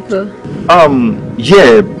block your vehicle?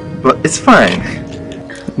 Yeah, but it's fine.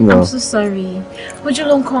 No. I'm so sorry. Ojú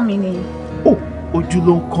ló ń kọ́ mi ni. Oh, ojú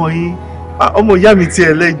ló ń kọ́ yín. Ọmọ ìyá mi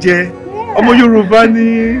tiẹ̀ lẹ jẹ́. Ọmọ Yorùbá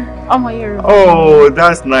ni. Ọmọ Yorùbá. Oh,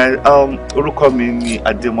 that's nice. Orúkọ mi ni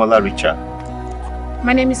Adémọ́lá Richard.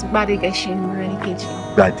 My name is Gbádégẹṣin Morenikeji.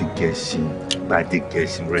 Gbádégẹṣin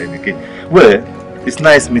Morenikeji. Well, it's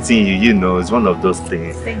nice meeting you, you know, it's one of those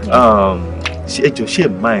things. Thank you. Ṣé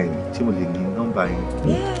mine, ṣé mo lè ní nọ́mbà yín?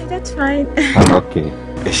 Yeah, that's fine. Okay.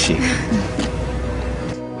 Ẹ ṣé.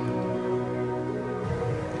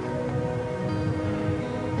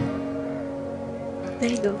 There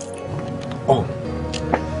you go. Oh.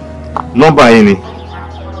 Nọ́mbà yín ni.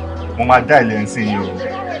 Mo máa dá ilẹ̀ ń sìn yín o.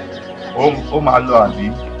 Ó máa lọ àbí?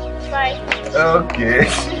 Bye. Okay.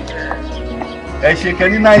 Ẹ ṣé kẹ́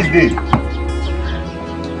ní nice day.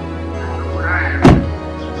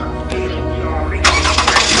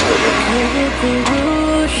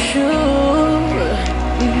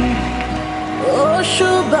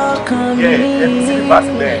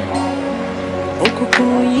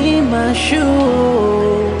 Òkùnkùn yìí máa ṣú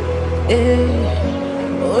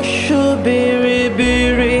Oṣù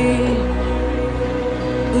biribiri,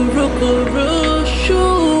 kurukuru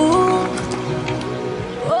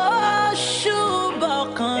oṣù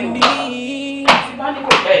bọ̀kan mi. Tí bá ní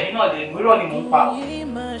kò bẹ́ẹ̀ ní náà lè mìíràn ni mò ń pa ọ́.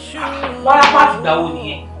 Wáyà pàtì gbàwo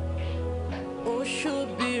nìyẹn.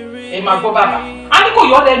 Ẹ máa gbọ́ bàbá. A ní kò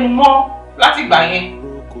yọ lẹ́nu mọ́ láti gbà yẹn.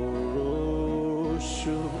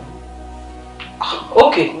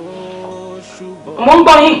 Ok. Mo ń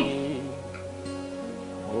gbọ́ yín.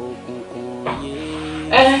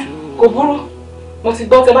 Kò burú. Mo ti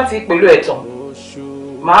gbọ́ tẹ́ bá ti pẹ̀lú ẹ̀tàn.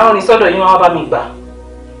 Màá rán ni sọ́dọ̀ yín wá bá mi gbà.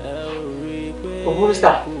 Kò burú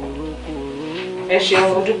sà. Ẹ ṣeun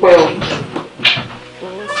mo dúpẹ́ o.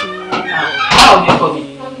 Báwo ni ọkọ mi?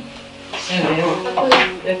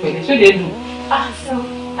 Ẹ pẹ̀lẹ́ ṣó lè dùn?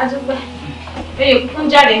 Adúpẹ́. Bẹ́ẹ̀ kúkú ń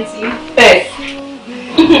jáde ń tì í.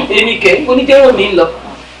 Èmi kẹ́ oníjẹ́rò mi ń lọ.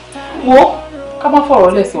 Wo ká má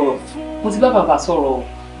fọ̀rọ̀ lẹ̀ sọ̀rọ̀. Mo ti bá bàbá sọ̀rọ̀ o.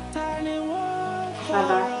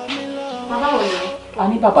 Bàbá wo ni? A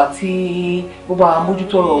ní bàbá tí ó bá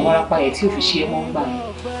mójútó ọ̀rọ̀ wárápá yẹn tí ò fi ṣe é mọ́ ń gbà yẹn.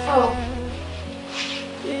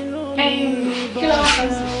 Kí ló wá fẹ́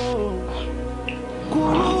sí?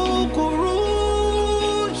 Kurukuru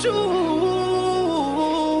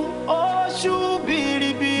oṣù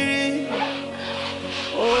biribiri,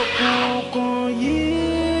 òkùnkùn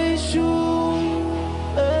yìí ṣú.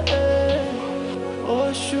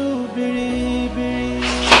 Oṣù biribiri,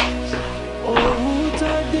 òun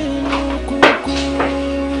tó dínú kúkú.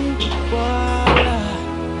 Wàhálà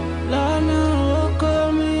lọ́nà oko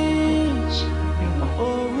mi,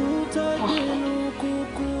 òun tó dínú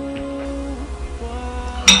kúkú.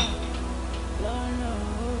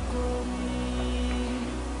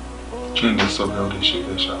 Kí ni sọ bí ọdún ṣe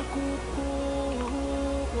fẹ́ ṣá?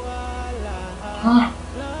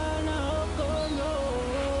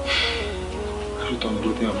 Àṣetọ̀ ń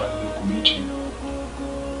dúró tí àwọn àlejò kò méjì.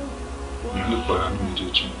 Èèyàn lè pọ̀ lánàá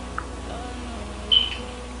méjèèjì.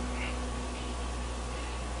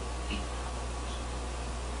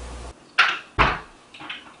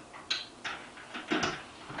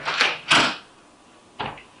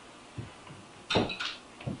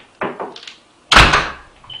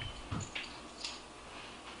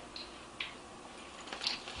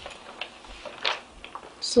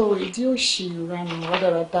 So ìdí òṣì ìranù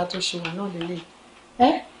rádaràda tó ṣe wà náà lélẹ̀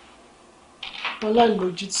ọlá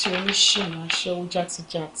ìlójú tí oníṣìnà aṣẹ́wó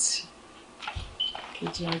játijàti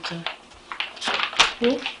kejì ajá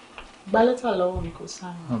gba lẹ́tà lọ́wọ́ mi kò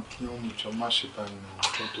sáyẹn. Kí wọ́n jọ má ṣe báyìí náà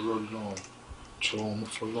tó dúró lọ́hùn jọ ọmọ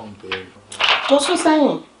fọlọ́hùn bẹ̀rẹ̀. Tó sún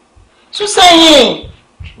sẹ́yìn sún sẹ́yìn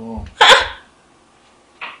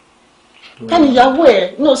ká níyàwó ẹ̀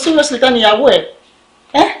no seriously ká níyàwó ẹ̀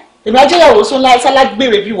èmi ajẹ́yàwó sún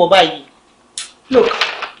sálágbèrè bí wọ́n báyìí look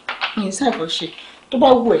mi ì sáì kò ṣe tó bá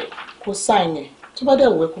wù ẹ́ kó sáìn ẹ̀ tó bá dẹ̀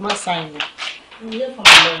wù ẹ́ kó má sáìn ẹ̀.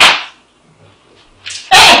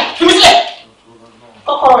 Fi mí sílẹ̀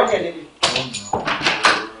kọ́kọ́ rẹ̀ tẹ̀lé mi.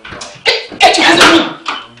 Get your hands on me.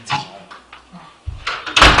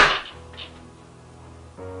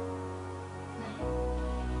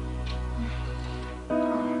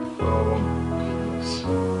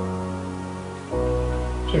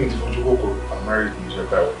 Ṣé mi ti fojú kòkòrò pa married ní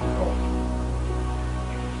ìjọba ìwé náà?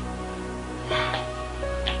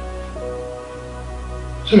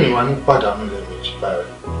 Ṣé mi wá ní pàdánù lẹ́ẹ̀mejì báyìí?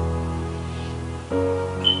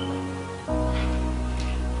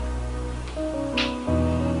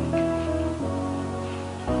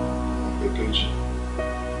 Èkejì.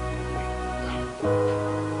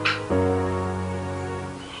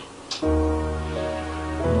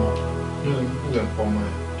 Ilé ń pọ̀ mọ́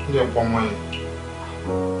ẹ̀. Ilé ń pọ̀ mọ́ ẹ̀.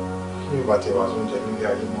 Kí ni bàtẹ̀ wà tó ń jẹ nílé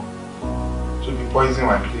ayé mọ́? Tó bí poison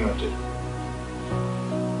wà ní kéèyàn jẹ.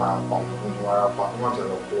 Pàápàá ọmọ tó ń wá rápá, wọ́n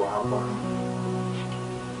tẹ̀lé kó wá rápá náà.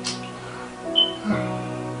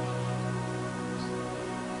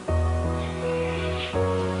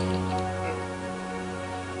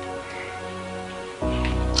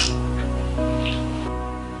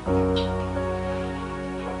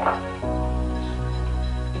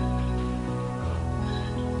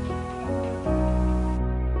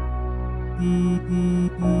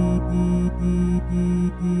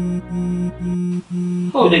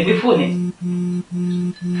 O lè gbé fóònù ẹ̀.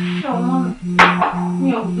 Ọmọ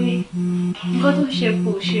mi ò gbé nǹkan tó ṣe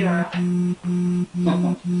kò ṣe rárá.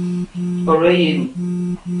 Ọ̀rọ̀ yé ni.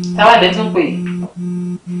 Táwa lẹ tún pè.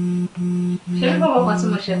 Ṣé bí bàbá kan tí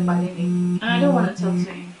mo ṣe pàdé ni? And I don't want to talk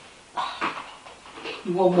to him.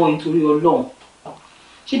 Ìwọ mọ ìtorí Ọlọ́run.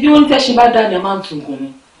 Ṣé bí wọ́n ń tẹ́ṣin bá dá ni a máa ń tún gùn ni?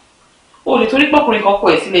 O lè torí pọ́kùnrin kan kọ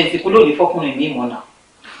ẹ̀ sílẹ̀ ìsìnkú lónìí fọ́kùnrin ní ìmọ̀nà.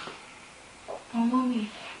 Ọmọ mi,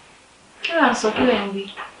 kí ló ń sọ pé ẹ̀ ń wí?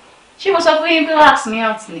 She was going to ask me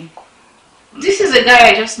out. This is the guy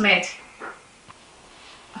I just met.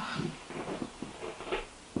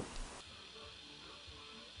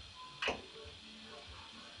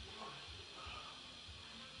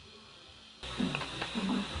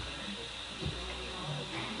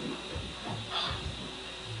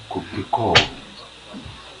 Could be called.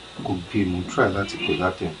 Could be mo try láti pè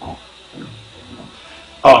láti nǹkan.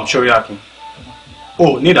 I'm sure you can.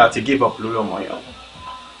 Oh, need that to give up lórí ọmọ yẹn.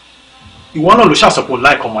 Ìwọ náà ló ṣàṣọpọ̀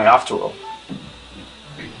like ọmọ yẹn after all.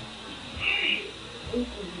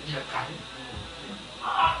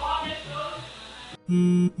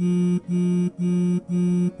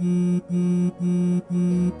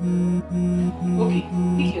 Okay,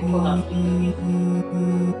 pick your phone up.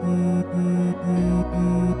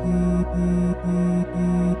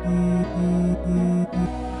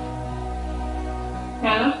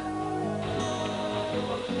 Hello?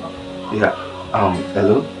 Yeah,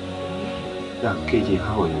 hello? Yeah, KJ,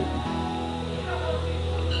 how are you?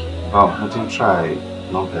 I'm going to try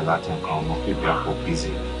number Latin call, no people are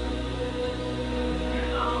busy.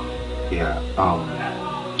 Yeah,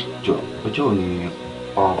 Joe ni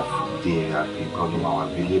off day àbí kọ́ ló máa wà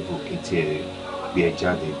available kí tí ẹ gbé ẹ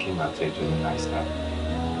jáde kí n máa tẹ́jọ́ ní nice time.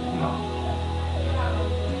 No.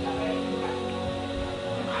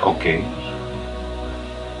 Okay.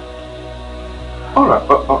 Alright,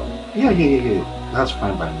 yeah, that's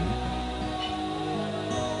fine by me.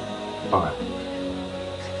 Alright.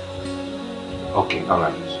 Okay,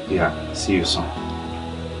 alright. Yeah, see you soon.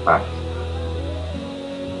 Bye.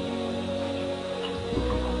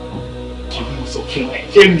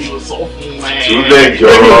 Túlẹ̀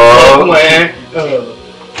jọ̀ọ́.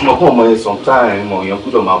 Mo kọ́ ọmọ yẹn sometime mo yẹn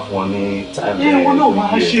gbọ́dọ̀ máa fún ọ ní time yẹn. Wọ́n náà wá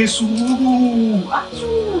ṣe sùúrù.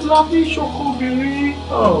 Àtúntò la fi ṣọkọ obìnrin.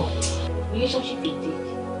 Relationship date.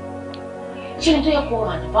 Ṣé ní tó yẹ kó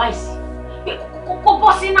advice? Kó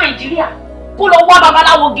bọ́ sí Nàìjíríà kó lọ wá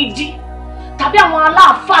babaláwo gidi tàbí àwọn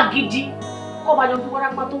aláàfáà gidi kó bá jọ fi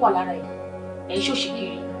wárápá tó wà lára ẹ̀. Ẹ̀ ń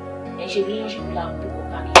ṣòṣìkiri, ẹ̀ ń ṣe relationship láàbù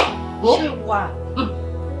ọ̀gá ni.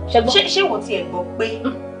 Ṣé wọ́n ti ẹ̀ gbọ́ pé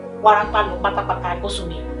wárápá lọ pátápátá ó sùn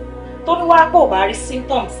mí? Tó ní wárápá ò bá rí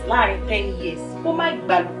symptoms láàrin 10 years kó má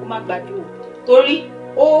gbàlù kó má gbàdúrò torí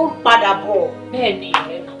ó padà bọ̀. Bẹ́ẹ̀ ni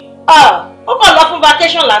ọ̀rẹ́ mi. Ó kàn lọ fún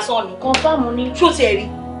vacation lásán ni. Confirm ni. Ṣó ti ẹ̀ rí?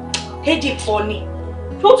 Kéjì fọ́ ni.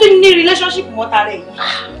 Ṣó tún ní relationship mọ́ta rẹ̀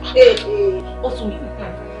yìí? Ó sùn mí.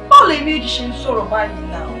 Báwo lè méjì ṣe ń sọ̀rọ̀ báyìí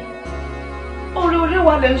náà? Orí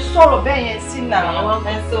wa lè ń sọ̀rọ̀ bẹ́ẹ̀ yẹn sí náà.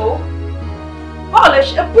 And so, báwo lè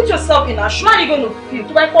ṣe put yourself in her shoe. How are you going to feel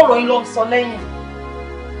tó bá kọ́ ọ̀rọ̀ yín lọ sọ lẹ́yìn?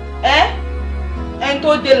 Ẹni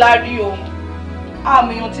tó dé la rí o.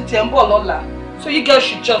 Àmì ohun títí ẹ̀ ń bọ̀ lọ́la. So you girls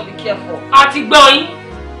should just be careful. Àti gbọ́ yín.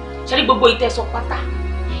 Ṣé ní gbogbo ìtẹ̀sọ̀ pátá?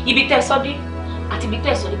 Ibi tẹ̀sọ̀ dé àti ibi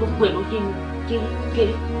tẹ̀sọ̀ dé gbogbo ẹ̀ ló yé mi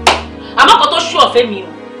kéré. Àmọ́ kan tó ṣú ọ̀fẹ́ mi o,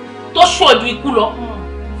 tó ṣú ọ̀dù ikú lọ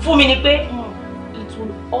fún mi ni pé it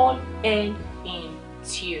will all end in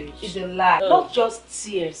tears. It's a lie. Not just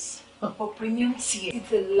tears. For premium tears.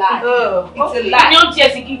 It's a lie. It's a lie. Premium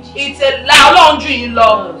tears kìí. It's a lie. Ọlọ́run jù yín lọ.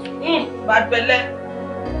 Bàbẹ̀lẹ̀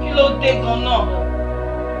kí ló dé gan-an?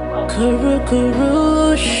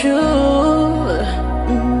 Kurukuru ṣú,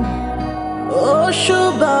 oṣù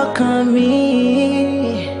bákan mi,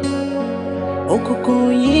 òkùnkùn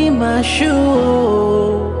yìí máa ṣú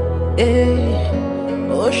o,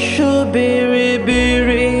 oṣù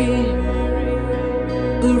bìrìbìrì,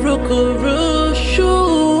 kurukuru ṣú,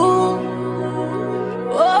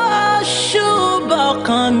 oṣù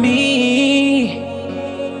bákan mi,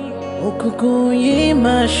 òkùnkùn yìí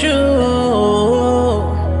máa ṣú o.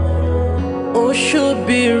 Oṣù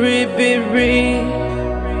bìrìbìrì.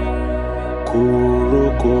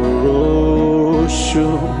 Kurukuru oṣù,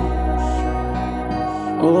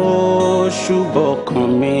 oṣù bọ̀kàn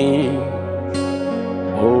mi,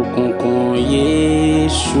 òkùnkùn yìí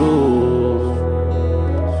ṣú,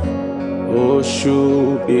 oṣù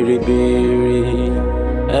bìrìbìrì.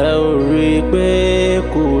 Ẹ ò rí i pé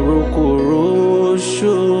kurukuru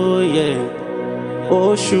oṣù yẹ,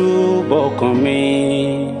 oṣù bọ̀kàn mi.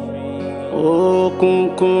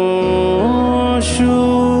 Òkùnkùn ṣú,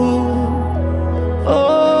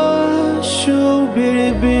 oṣù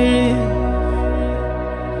bìrìbìrì.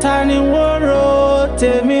 Ta ni wọ́n rò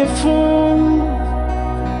tèmi fún?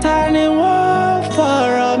 Ta ni wọ́n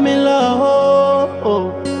fọ̀rọ̀ mi lọ?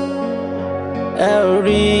 Ẹ ò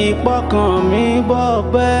rí pọ́kàn mi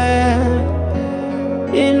gbọgbẹ́,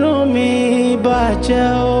 inú mi bàjẹ́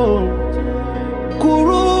o.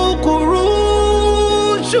 Kurukuru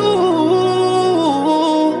ṣú,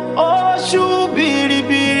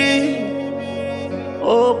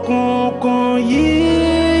 òkùnkùn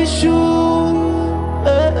yìí ṣú,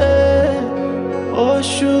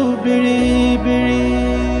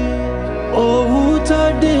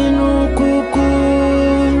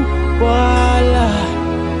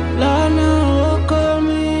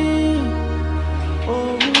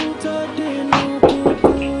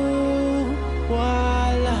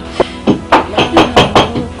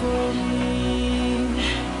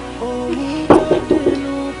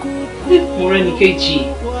 kejì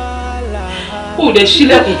ó dẹ̀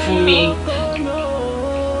ṣílẹ̀kùn fún mi.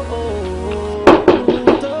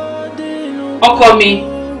 Ọkọ mi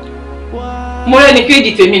mo rẹ́ni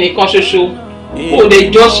kejì tèmi nìkan ṣoṣo ó dẹ̀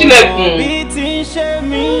jọ ṣílẹ̀kùn.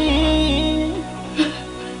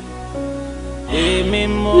 Èmi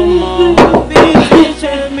mo mọ̀ bí ti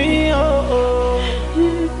ṣe mí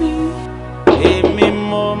èmi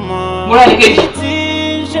mo mọ̀ bí ti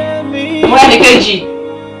ṣe mí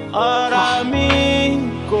ọ̀rọ̀ mi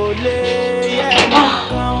kò lè yẹ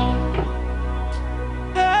nìkan.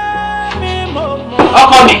 Èmi mo mọ̀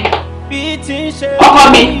bí ti ṣe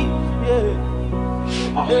mí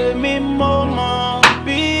èmi mo mọ̀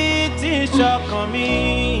bí ti ṣọkàn mi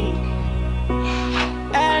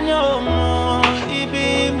ẹni ò mọ̀ ibi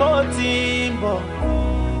mo ti bọ̀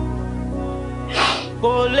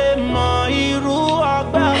kò lè mọ irú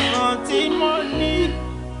ọgbà kan tí mo ní.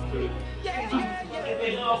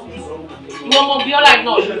 Ìwọ ọmọ Bíọ́lá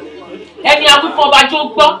náà ẹni awífọ́ ọba jó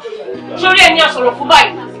gbọ́ sórí ẹni àsọ̀rọ̀ fún báyìí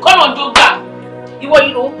kọ́nà jó gbà ìwọ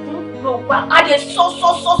yìí ló gbà á dé sọ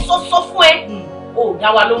fún ẹ ò dá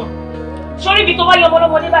wa lóhùn sórí ibi tó wáyé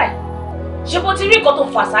ọmọlọ́mọ ní báyìí ṣé bó ti rí nǹkan tó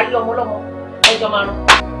fà sáyé ọmọlọ́mọ ẹjọ́ máa rán.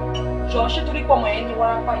 Jọ ṣé torí pọ̀ mọ́ ẹ ní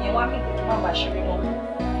wárápá yẹn wá ní ìgbòjú máa bá ṣeré mọ́.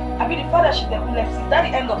 Àbí the father she dem left is that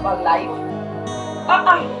the end of her life?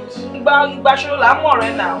 Ìgbà ṣòro là ń mọ̀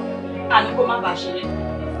rẹ̀ náà. Àní kó má bàa ṣeré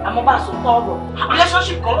àmọ́ bá a sọ tọ́ ọ̀rọ̀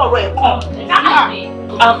relationship kan lọ́rọ̀ ẹ̀ kàn.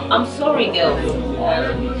 I'm sorry, girl.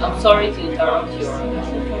 I'm sorry to interrupt you.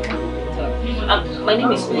 My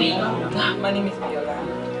name is Toyin. My name is Biola.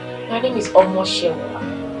 My name is Omoshewa.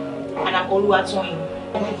 And I'm Oluwatoyin.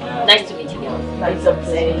 Nice to meet you, girl. Nice to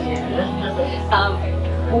meet you.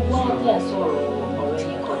 Mo gbọ́ tẹ́ ẹ sọ̀rọ̀ ọ̀rọ̀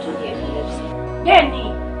ẹni kan tó ní epilepsy.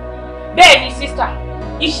 Bẹ́ẹ̀ni sísà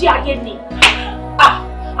iṣẹ́ ayé ni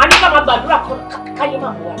a ní ká máa gbàdúrà káyé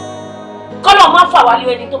máa mú wa kọ́lọ̀ máa fà wá lé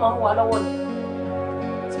ẹni tó máa mú wa lọ́wọ́ ni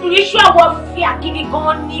spiritual warfare gidi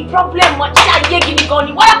gan ni problem iṣẹ́ ayé gidi gan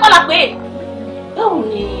ni wọ́n pàlà pé. Báwo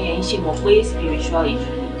ni ẹ̀yin ṣe mọ̀ pé spiritual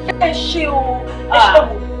issue ni? Ẹ ṣe o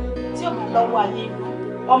tí o bá lọ́wọ́ ayé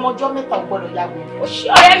lò ọmọ ọjọ́ mẹ́ta ò gbọ́dọ̀ yàgò. Ó ṣe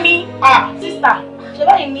ọ̀rẹ́ mi. Sísà ṣe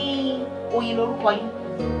báyìí ní Oyin lórúkọ yín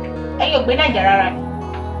ẹ̀yin ò gbé Nàìjíríà rárá ni.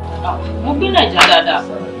 Mo gbé Nàìjíríà dáadáa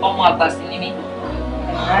ọmọ àgbà sí ni mí.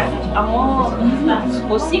 Àmọ́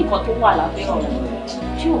kò sí nǹkan tó wà lábẹ́ ọ̀rọ̀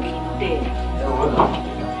tí ò kì í tẹ̀.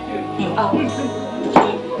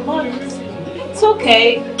 It's okay.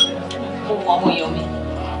 Mo mọ àwọn èèyàn mi.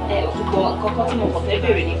 Kọ́kọ́ tí mo kàn fẹ́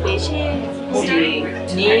bèrè ni pé ṣé mo lè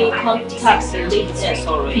ní contact ilé ìtẹ̀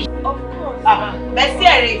sọ̀rọ̀ yìí? Bẹ́sí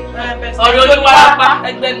ẹ̀rẹ̀ ọ̀rẹ́ olúwarapá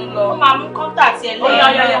ẹgbẹ́nu lọ. Ó máa mú contact ẹ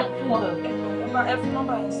lẹ́yìn. Ẹ fún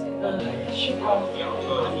nọ́mbà yẹn sí.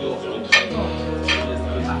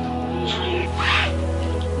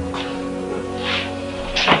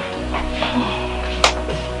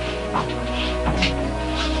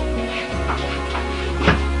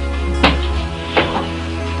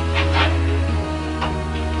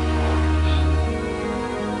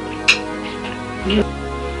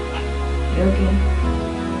 You okay?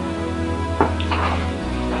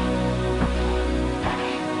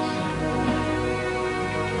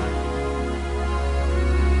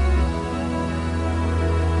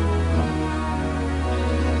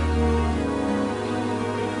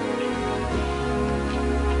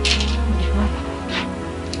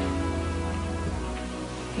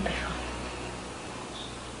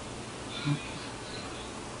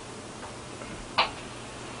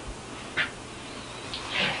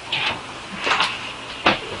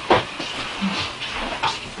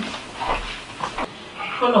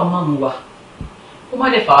 Kọ́lọ̀ máa mú wa ó má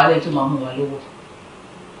dẹ̀ fà wá lẹ́yìn tó máa mú wa lọ́wọ́.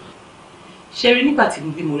 Ṣé rí nígbà tí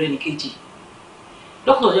mo bí mo rẹ́ni kejì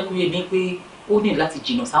dókítà jẹ́ kó yé mi pé ó ní láti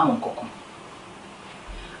jìnnà sáwọn nǹkan kan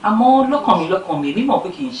àmọ́ lọ́kàn mi èmi mọ̀ pé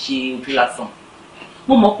kì í ṣe ojú lásán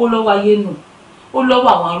mo mọ̀ pé ó lọ́wọ́ ayé nù ó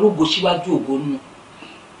lọ́wọ́ àwọn arógo síwájú ògo nù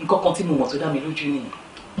nǹkan kan tí mo mọ̀ tó dá mi lójú nìyẹn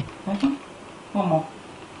wọ́n mọ̀.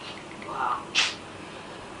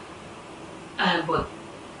 But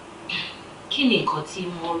kí ni nǹkan tí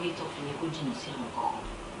wọ́n rí tó fi ní kó jìnnà sí àwọn kan?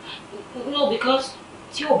 No, because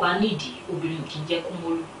tí ò bá nídìí obìnrin kì í jẹ́ kó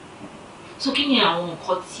mọ́lú. So kí ni àwọn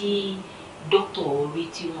nǹkan tí dókítà rí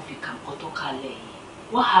tí wọ́n fi kà nǹkan tó kalẹ̀ yìí?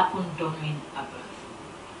 What happened during her birth?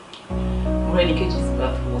 Rẹ́ni kejì's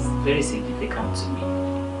birth was very significant to me.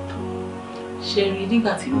 Ṣé rí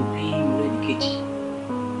nígbà tí mo bí Rẹ́ni kejì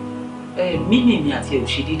mímì mi àti ẹ̀ ò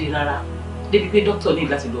ṣe déédéé rárá débi pé dókítà ní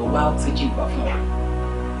láti lọ wá oxygen wá fún wa.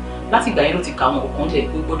 Láti ìgbà yẹn ló ti ka àwọn ọkàn lẹ̀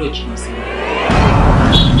pé ó gbọ́dọ̀ jìnnà sí i.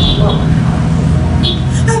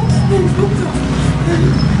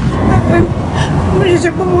 Mo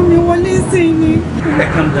ṣẹ̀ṣẹ̀ pé mo mi wọlé sí ni.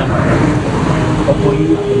 Calm down, ọkọ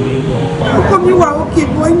yìí kò ní wọ. Ọkọ mi wà òkè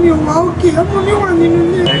bọ́ mi ò wà òkè ọmọ mi wà nínú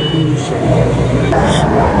ilé.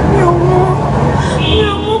 Mi ò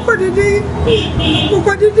mọ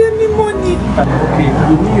kò dédé mímọ́ ni. Okay,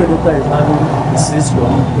 you mean your daughter is having a seizure,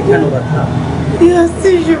 a kind of attack? Yes,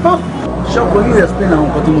 seizure. Ṣọ́pọ̀ yóò explain àwọn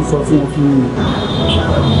nǹkan tí mo sọ fún mi.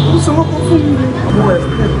 Mo sọ wọ́n kan fún mi. Mo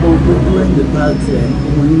explain for you during the bad time,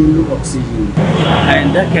 mo ní low oxygen. And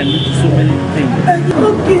that can lead to so many things.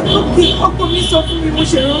 Okay, ọkọ mi sọ fún mi mo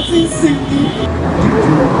ṣe rántí sí i.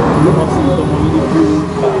 Low oxygen ọmọ mi ní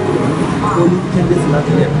kó ó ní tendency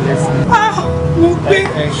láti epilepsy. Mo gbé.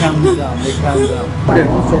 Calm down. Ó dẹ̀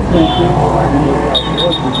tó sọ fún ọ pé nínú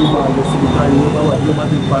ọ̀pọ̀ tó máa lọ sí ìpariwo bá wà ló bá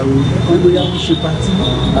ti pariwo. Ó bóyá wọ́n ṣe patí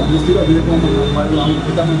àbí ṣé ọ̀bí lẹ́kọ̀ọ́ máa pariwo àwọn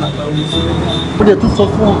òkúta máa pariwo sí lẹ́kọ̀ọ́. Ó dẹ̀ tó sọ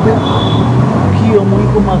fún ọ pé kí ọmọ yín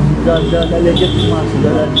kó máa sùn dáadáa lálẹ́ ẹjẹ́ kó máa sùn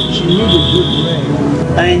dáadáa. She need a good rest.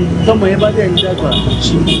 And tọmọ yẹn bá dẹ̀ ń dàgbà,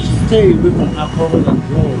 she must stay away from alcohol and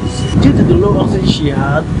drugs. Due to the low oxygen she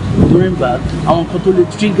had during birth, àwọn nǹkan tó lè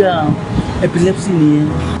trigger epilepsy nìyẹn.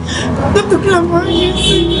 Dr. Clamor,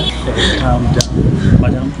 Calm down,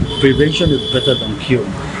 madam. Prevention is better than cure.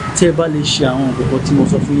 Tẹ́ ẹ bá lè ṣe àwọn nǹkan tí mo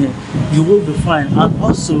sọ fún yẹn, you will be fine. And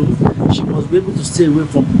also, she must be able to stay away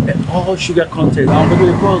from all sugar content. Àwọn nǹkan tó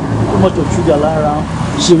lè cause too much of sugar lára,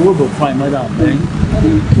 she will be fine, madam.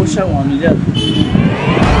 Ó ṣàwọn nílé àgbẹ̀.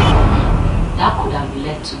 That could have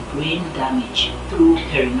led to brain damage through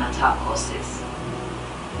perinatal causes.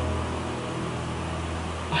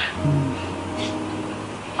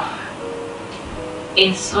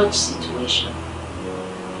 In such situation,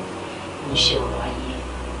 we shall lie.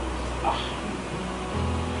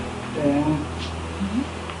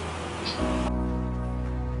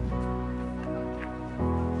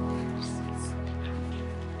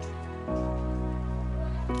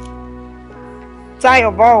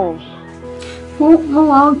 Táyọ̀ báwo? Mo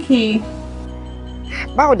wà okay.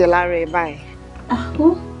 Báwo dẹ̀ lára ẹ báyìí?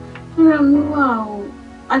 Ara mi wà o.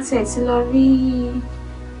 A tiẹ̀ ti lọ rí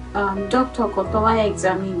doctor kan tó wá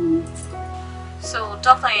examine mi. So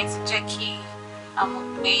doctor yẹn ti jẹ́ kí a mọ̀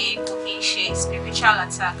pé kò kí ń ṣe spiritual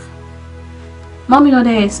attack. Mọ́mí náà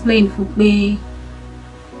dẹ̀ explain fún pé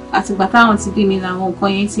àtìgbà táwọn ti bí mi làwọn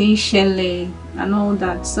nǹkan yẹn ti ń ṣẹlẹ̀ and all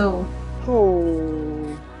that, so. Oh,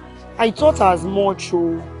 I thought as much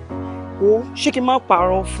o. Wo ṣé kí n má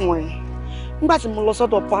parọ́ fún ẹ? Nígbà tí mo lọ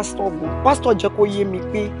sọ́dọ̀ pásítọ̀ jẹ́ kó yé mi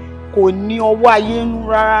pé kò ní ọwọ́ ayé nú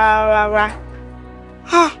rárá.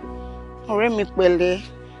 Ọ̀rẹ́ mi pẹ̀lẹ́.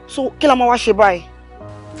 So kí la máa wá ṣe báyìí?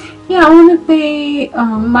 Yeah, wọ́n ní pé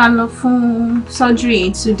máa lọ fún surgery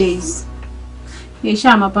in 2 days.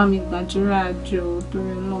 Ṣáà máa bá mi gbàdúrà jọ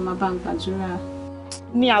torí Ọlọ́run máa bá mi gbàdúrà.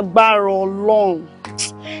 Ní agbára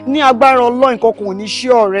Ọlọ́run nǹkan kò ní ṣe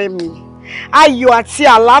ọ̀rẹ́ mi. Ayọ̀ àti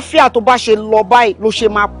àlàáfíà tó bá ṣe lọ báyìí ló ṣe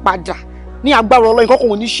máa padà. Ní agbára Ọlọ́run nǹkan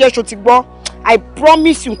kò ní ṣe ṣó ti gbọ́. I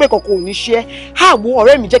promise you pé nǹkan kò ní ṣe. Wo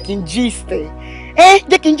ọ̀rẹ́ mi jẹ́ kí n gist ẹ̀.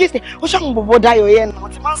 Jẹ́ kí n gist ẹ̀. Ó ṣàwọn bọ̀bọ̀ Dayọ̀ yẹn náà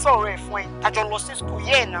ti máa ń sọ̀rọ̀ ẹ̀ fún ẹ. Àjọ lọ sí school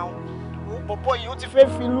yẹn náà. Bọ̀bọ̀ yìí ó ti fẹ́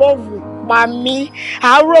fi lọ́ọ̀vù pa mí.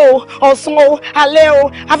 Àárọ̀ o, ọ̀sán o, alẹ́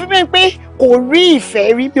o. Àfi bẹ́ẹ̀ pé kò rí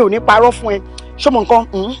ìfẹ́ rí, mi ò ní parọ́ fún ẹ. Ṣé mo nǹkan?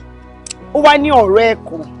 Ó wá ní ọ̀rẹ́ ẹ̀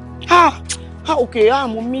kan. Okay,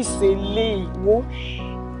 mo miss eléyìí wo.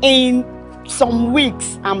 In some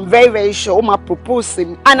weeks, I'm very sure Oma propose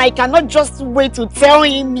him, and I cannot just wait to tell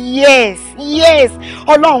him yes.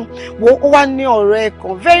 Ọlọ́run, wo ó wá ní ọ̀rẹ́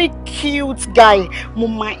kan, very cute guy. Mo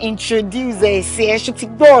máa introduce ẹ sí ẹ ṣó ti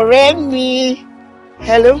gbọ́ ọ̀rẹ́ mi.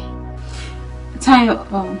 Hello. Táyọ̀,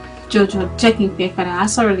 Jojo, jẹ́ kí n pè padà. A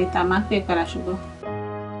sọ̀rọ̀ later, máa pè padà ṣùgbọ́n.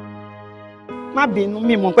 Má bínú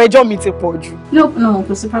mi mọ̀ pé ẹjọ́ mi ti pọ̀ jù. No,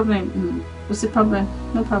 kò sí problem.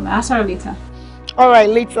 No problem. A sọ̀rọ̀ later. All right,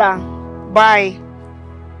 later. Bye.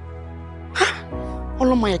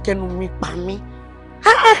 Ọlọ́mọ yẹn kẹnu mi pa mí.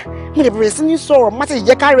 Mo lè bẹ̀rẹ̀ sí ní sọ̀rọ̀ má ti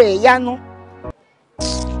jẹ́ káre ẹ̀ yá ná.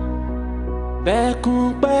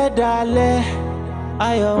 Bẹ́kún pẹ́ dalẹ̀,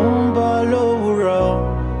 ayọ̀ ń bọ̀ lówùrọ̀.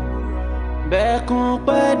 Bẹ́kún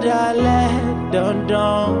pẹ́ dalẹ̀,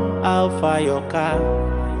 dandan a ó fayọ̀ ká.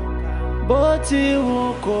 Bó ti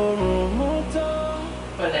wù kó rùn mú tó.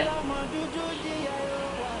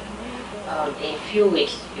 In a few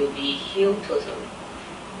weeks, you'll be healed totally.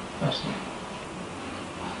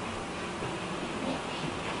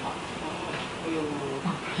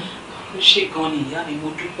 Ó ṣe gan ni ìyá mi, mo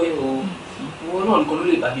dúpẹ́ o. Ìwọ náà nìkan ló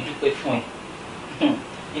lè bá mi dúpẹ́ fún ẹ.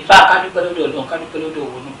 Ìfá ká dúpẹ́ lọ́dọ̀ Ọlọ́run, ká dúpẹ́ lọ́dọ̀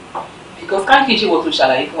òwò náà. Because ká kì í ṣe wọ́n tó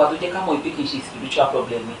ṣàlàyé fún wa tó jẹ́ ká mọ̀ pé kì í ṣe spiritual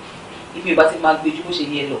problem ni. Ibi ìbá ti máa gbé ju bó ṣe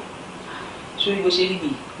yẹ lọ. Sórí bó ṣe rí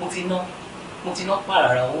mi, mo ti ná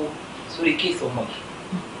pàràrà owó sórí kéèsì ọmọ yìí.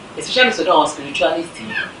 especially sọ́dọ̀ àwọn spiritualist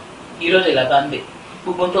irọ́ dẹ̀ la bá ń bẹ̀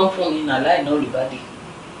gbogbo tó ń fún mi nà láì náà ló bá dé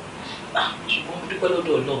ṣùgbọ́n mo dúpẹ́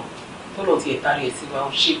lọ́dọ̀ Ọlọ́run tọ́lọ̀ ti ẹ̀ tarí ẹ̀ sí wa ó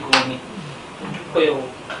ṣe gan ni mo dúpẹ́ o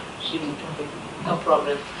ṣé mo dúpẹ́. No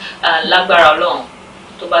problem. Lágbára Ọlọ́run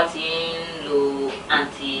tó bá ti ń lo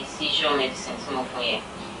anti-seizure medicine tí mo fún yẹn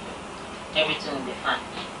everything will be fine.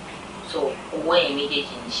 So owó ẹ̀yìn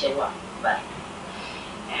méjèèjì níṣẹ́ wà báyìí.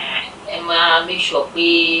 Ẹ máa make sure pé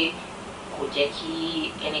kò jẹ́ kí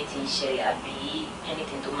anything ṣẹlẹ̀ àbí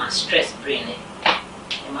anything tó máa stress brain ẹ̀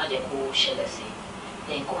ẹ má jẹ́ kó ṣẹlẹ̀ sí i.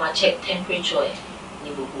 Then kó máa check temperature ẹ̀ ní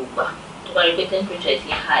gbogbo ìgbà tó bá rí pé temperature ẹ̀ ti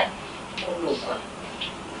high kó lo oògùn ẹ̀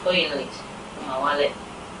before you know it ó máa wálẹ̀.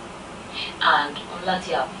 And on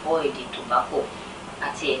láti avoid the tobacco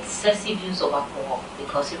àti excessive use of alcohol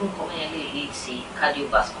because irú nǹkan mẹ́rin lè lead sí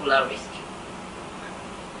cardiovascular risk.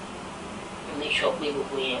 Make sure pé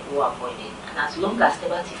gbogbo yẹn ó avoid it and as long as ẹ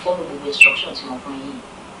bá ti follow gbogbo instructions tí mo fún yín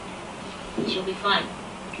it should be fine.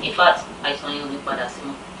 In fact àìsàn yẹn ò ní padà sí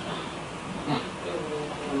mọ́.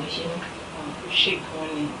 Ṣé gan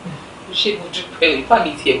ni ṣé mo dúpẹ́ o ìfá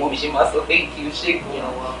mi tiẹ̀ mọ́ mi ṣe máa sọ thank you ṣé gan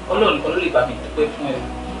Ọlọ́run nìkan ló lè bá mi dúpẹ́ fún ẹ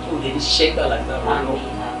o lè ṣiṣẹ́ gbàlagbà lọ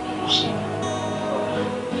ṣe.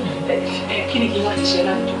 Kí ni kí n wá ti ṣe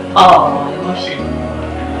láti dúpẹ́? Ẹ má ṣe.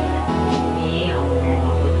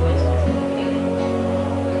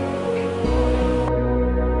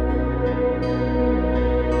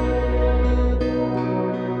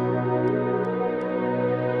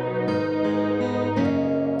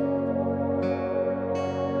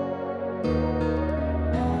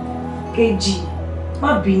 Kejì,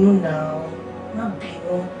 má bínú náà, má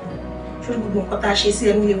bínú. Ṣé gbogbo nǹkan tá a ṣe sí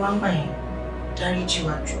ẹ̀mí lè wá ń gbà yẹn? Dáríjì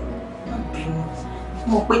wá jù, má bínú.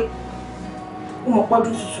 Mo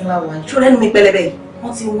pọ́dún tuntun la wà. Ṣé lẹ́nu mi pẹlẹbẹ yìí?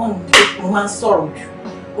 Wọ́n ti wọ́n mi pé mo máa ń sọ̀rọ̀ jù.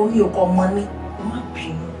 Omi ò kọ́ ọmọ ní. Má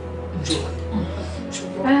bínú jù.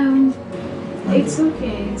 It's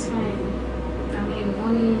okay, it's fine. I mean,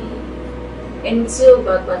 wọ́n ní ẹni tí ó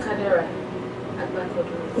bá gba kádàrá, àgbà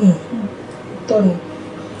kọ̀dọ̀. Tọ́ni.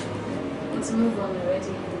 To move on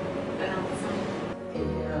already, and I'm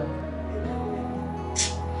fine.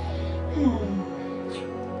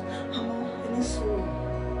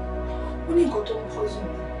 Ó ní nǹkan tó ń kọ́ zùn.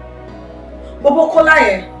 Bọ́bọ́ Kọ́lá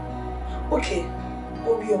yẹn, okay, ó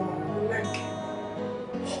bí ọmọ mo láìkẹ́.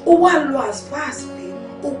 Ó wá lọ as far as pé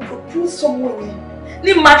ó propose someone yẹn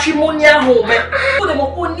ní matrimonial home ẹ̀. Ó lè mọ̀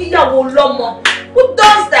pé ó níyàwó lọ́mọ. Who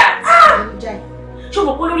does that? Ṣé o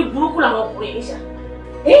mọ̀ pé lórí burúkú làwọn ọkùnrin yìí ṣá?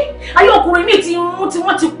 Ayé ọkùnrin míì tí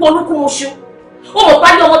wọ́n ti pọ̀ olúkún oṣù. Ó mọ̀ pé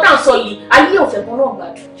ayé ọmọ tá à ń sọ yìí, ayé òfẹ́ kan náà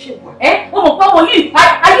gbádùn. Ó mọ̀ pé ọmọ yìí,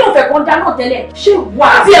 ayé òfẹ́ kan dá náà tẹ́lẹ̀. Ṣé wà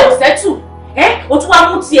á tí ẹ ò sẹ́tù? O tún wá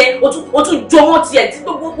mú tiẹ̀, o tún jọ wọ́n tiẹ̀ tí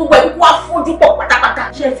gbogbo ẹ̀ kúkú wá fojú pọ̀ pátápátá.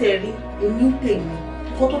 Ṣé ẹ fẹ́ rí èmi ń pè mí?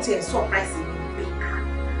 Nǹkan tó tiẹ̀ surprise mi pé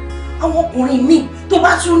àwọn ọkùnrin míì tó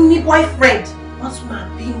bá tún ní boyfriend, wọ́n tún máa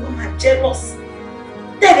bí wọ́n máa jealous.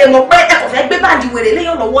 Tẹ̀lé mọ̀ pé ẹ kò fẹ́ gbé báàdì wèrè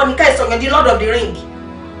léyàn lọ́wọ́ ní ká ìsọ̀yàn di Lord of the Ring.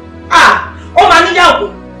 Ó máa níyàwó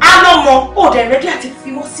alọ́mọ ó dẹ̀ rẹ́dí àti fi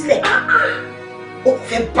wọ́n sílẹ̀. Ó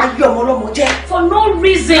fẹ́ bá yí ọmọ ọlọ́mọ jẹ́. For no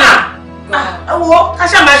reason. Wo ká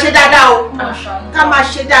ṣáà máa ṣe dáadáa o. Ká máa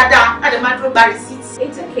ṣe dáadáa ká lè máa dúró gba receipt.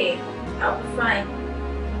 It's okay, I'll be fine.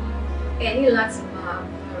 Ẹ ní láti máa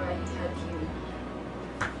ara ìdájí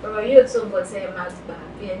o. Ọ̀rọ̀ yóò tó bọ̀ tẹ́ ẹ máa gbà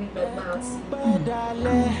bí ẹni gbàgbà ọtí.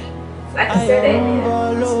 Like I said earlier,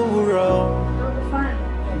 I'll be fine.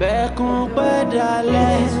 Bẹ́kún pẹ́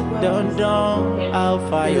dalẹ̀ dandan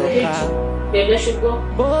àfàyọ̀ká. Bẹ̀rẹ̀ ṣùgbọ́n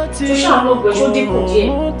tó ṣàánú ọgbẹ́ ṣó dínkù díẹ̀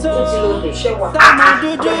tó ti lọ lè ṣẹ́ wà. Tọ́mọ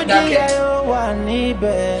dúdú díẹ̀ ó wà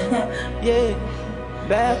níbẹ̀.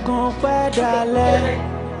 Bẹ́kún pẹ́ dalẹ̀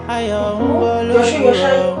ayọ̀ ń bọ̀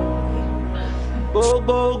lówùrọ̀.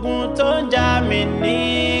 Gbogbo ogun tó ń jà mí ní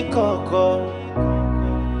kọ̀kọ̀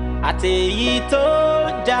àtèyí tó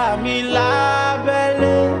ń jà mí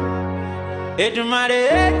lábẹ́lé. Èdùmàrè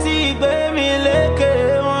ti gbé mi lékè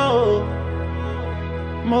wọn o.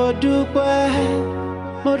 Mo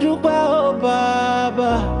dúpẹ́ ó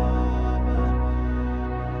bàbá.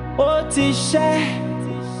 Ó ti ṣẹ́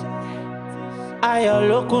ayọ̀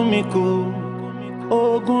ló kù mí kù.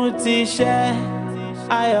 Ogun ti ṣẹ́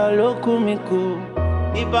ayọ̀ ló kù mí kù.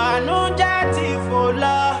 Ìbànújẹ́ ti fò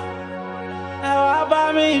lọ ẹ wá bá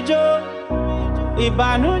mi jó.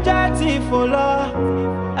 Ìbànújẹ́ ti fò lọ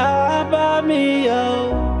ẹ wá bá mi yọ̀.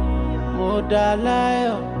 Mo dá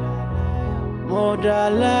láyọ̀, mo dá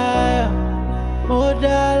láyọ̀, mo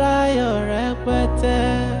dá láyọ̀ rẹpẹtẹ.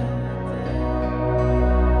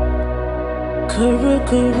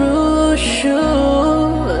 Kurukuru ṣú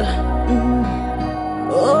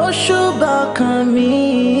oṣù bákan mi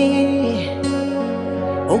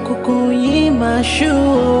òkùnkùn yìí máa ṣú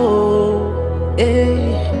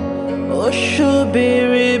oṣù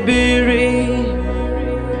bìrìbìrì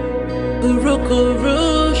kùrukùru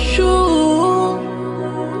ṣú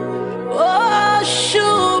oṣù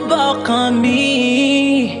bọ̀kàn mi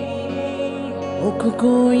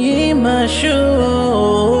òkùnkùn yìí máa ṣú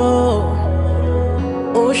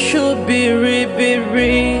oṣù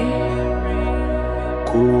bìrìbìrì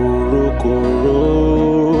kùrukùru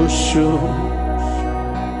ṣú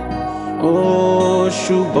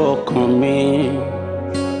oṣù bọ̀kàn mi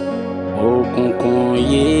òkùnkùn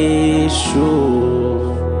yìí ṣú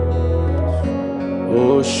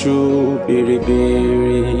oṣù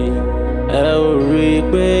bìrìbìrì ẹ ò rí i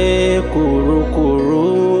pé kùrukùru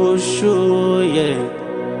ṣú yẹ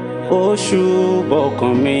oṣù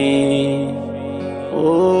bọ̀kàn mi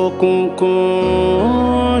òkùnkùn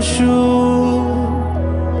ṣú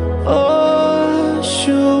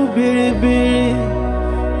oṣù bìrìbìrì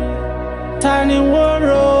ta ni wọ́n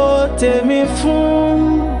rò tèmi fún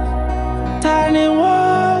ta ni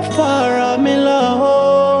wọ́n fọ̀rọ̀ mi lọ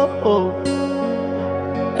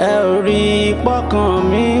ẹ ò rí pọ́kàn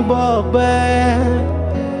mi gbọgbẹ́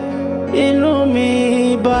inú mi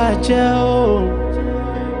bàjẹ́ o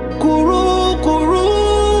kùrukùru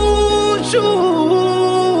ṣú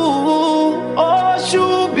oṣù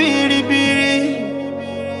bìrìbìrì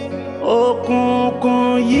òkùnkùn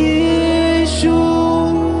yìí ṣú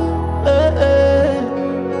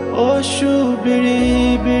oṣù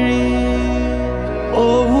bìrìbìrì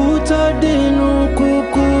òwú tó dínú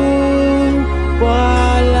kúkú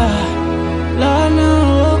wàhálà lọ́nà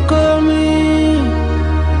oko mi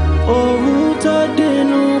òwú tó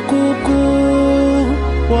dínú kúkú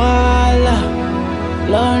wàhálà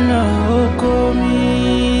lọ́nà.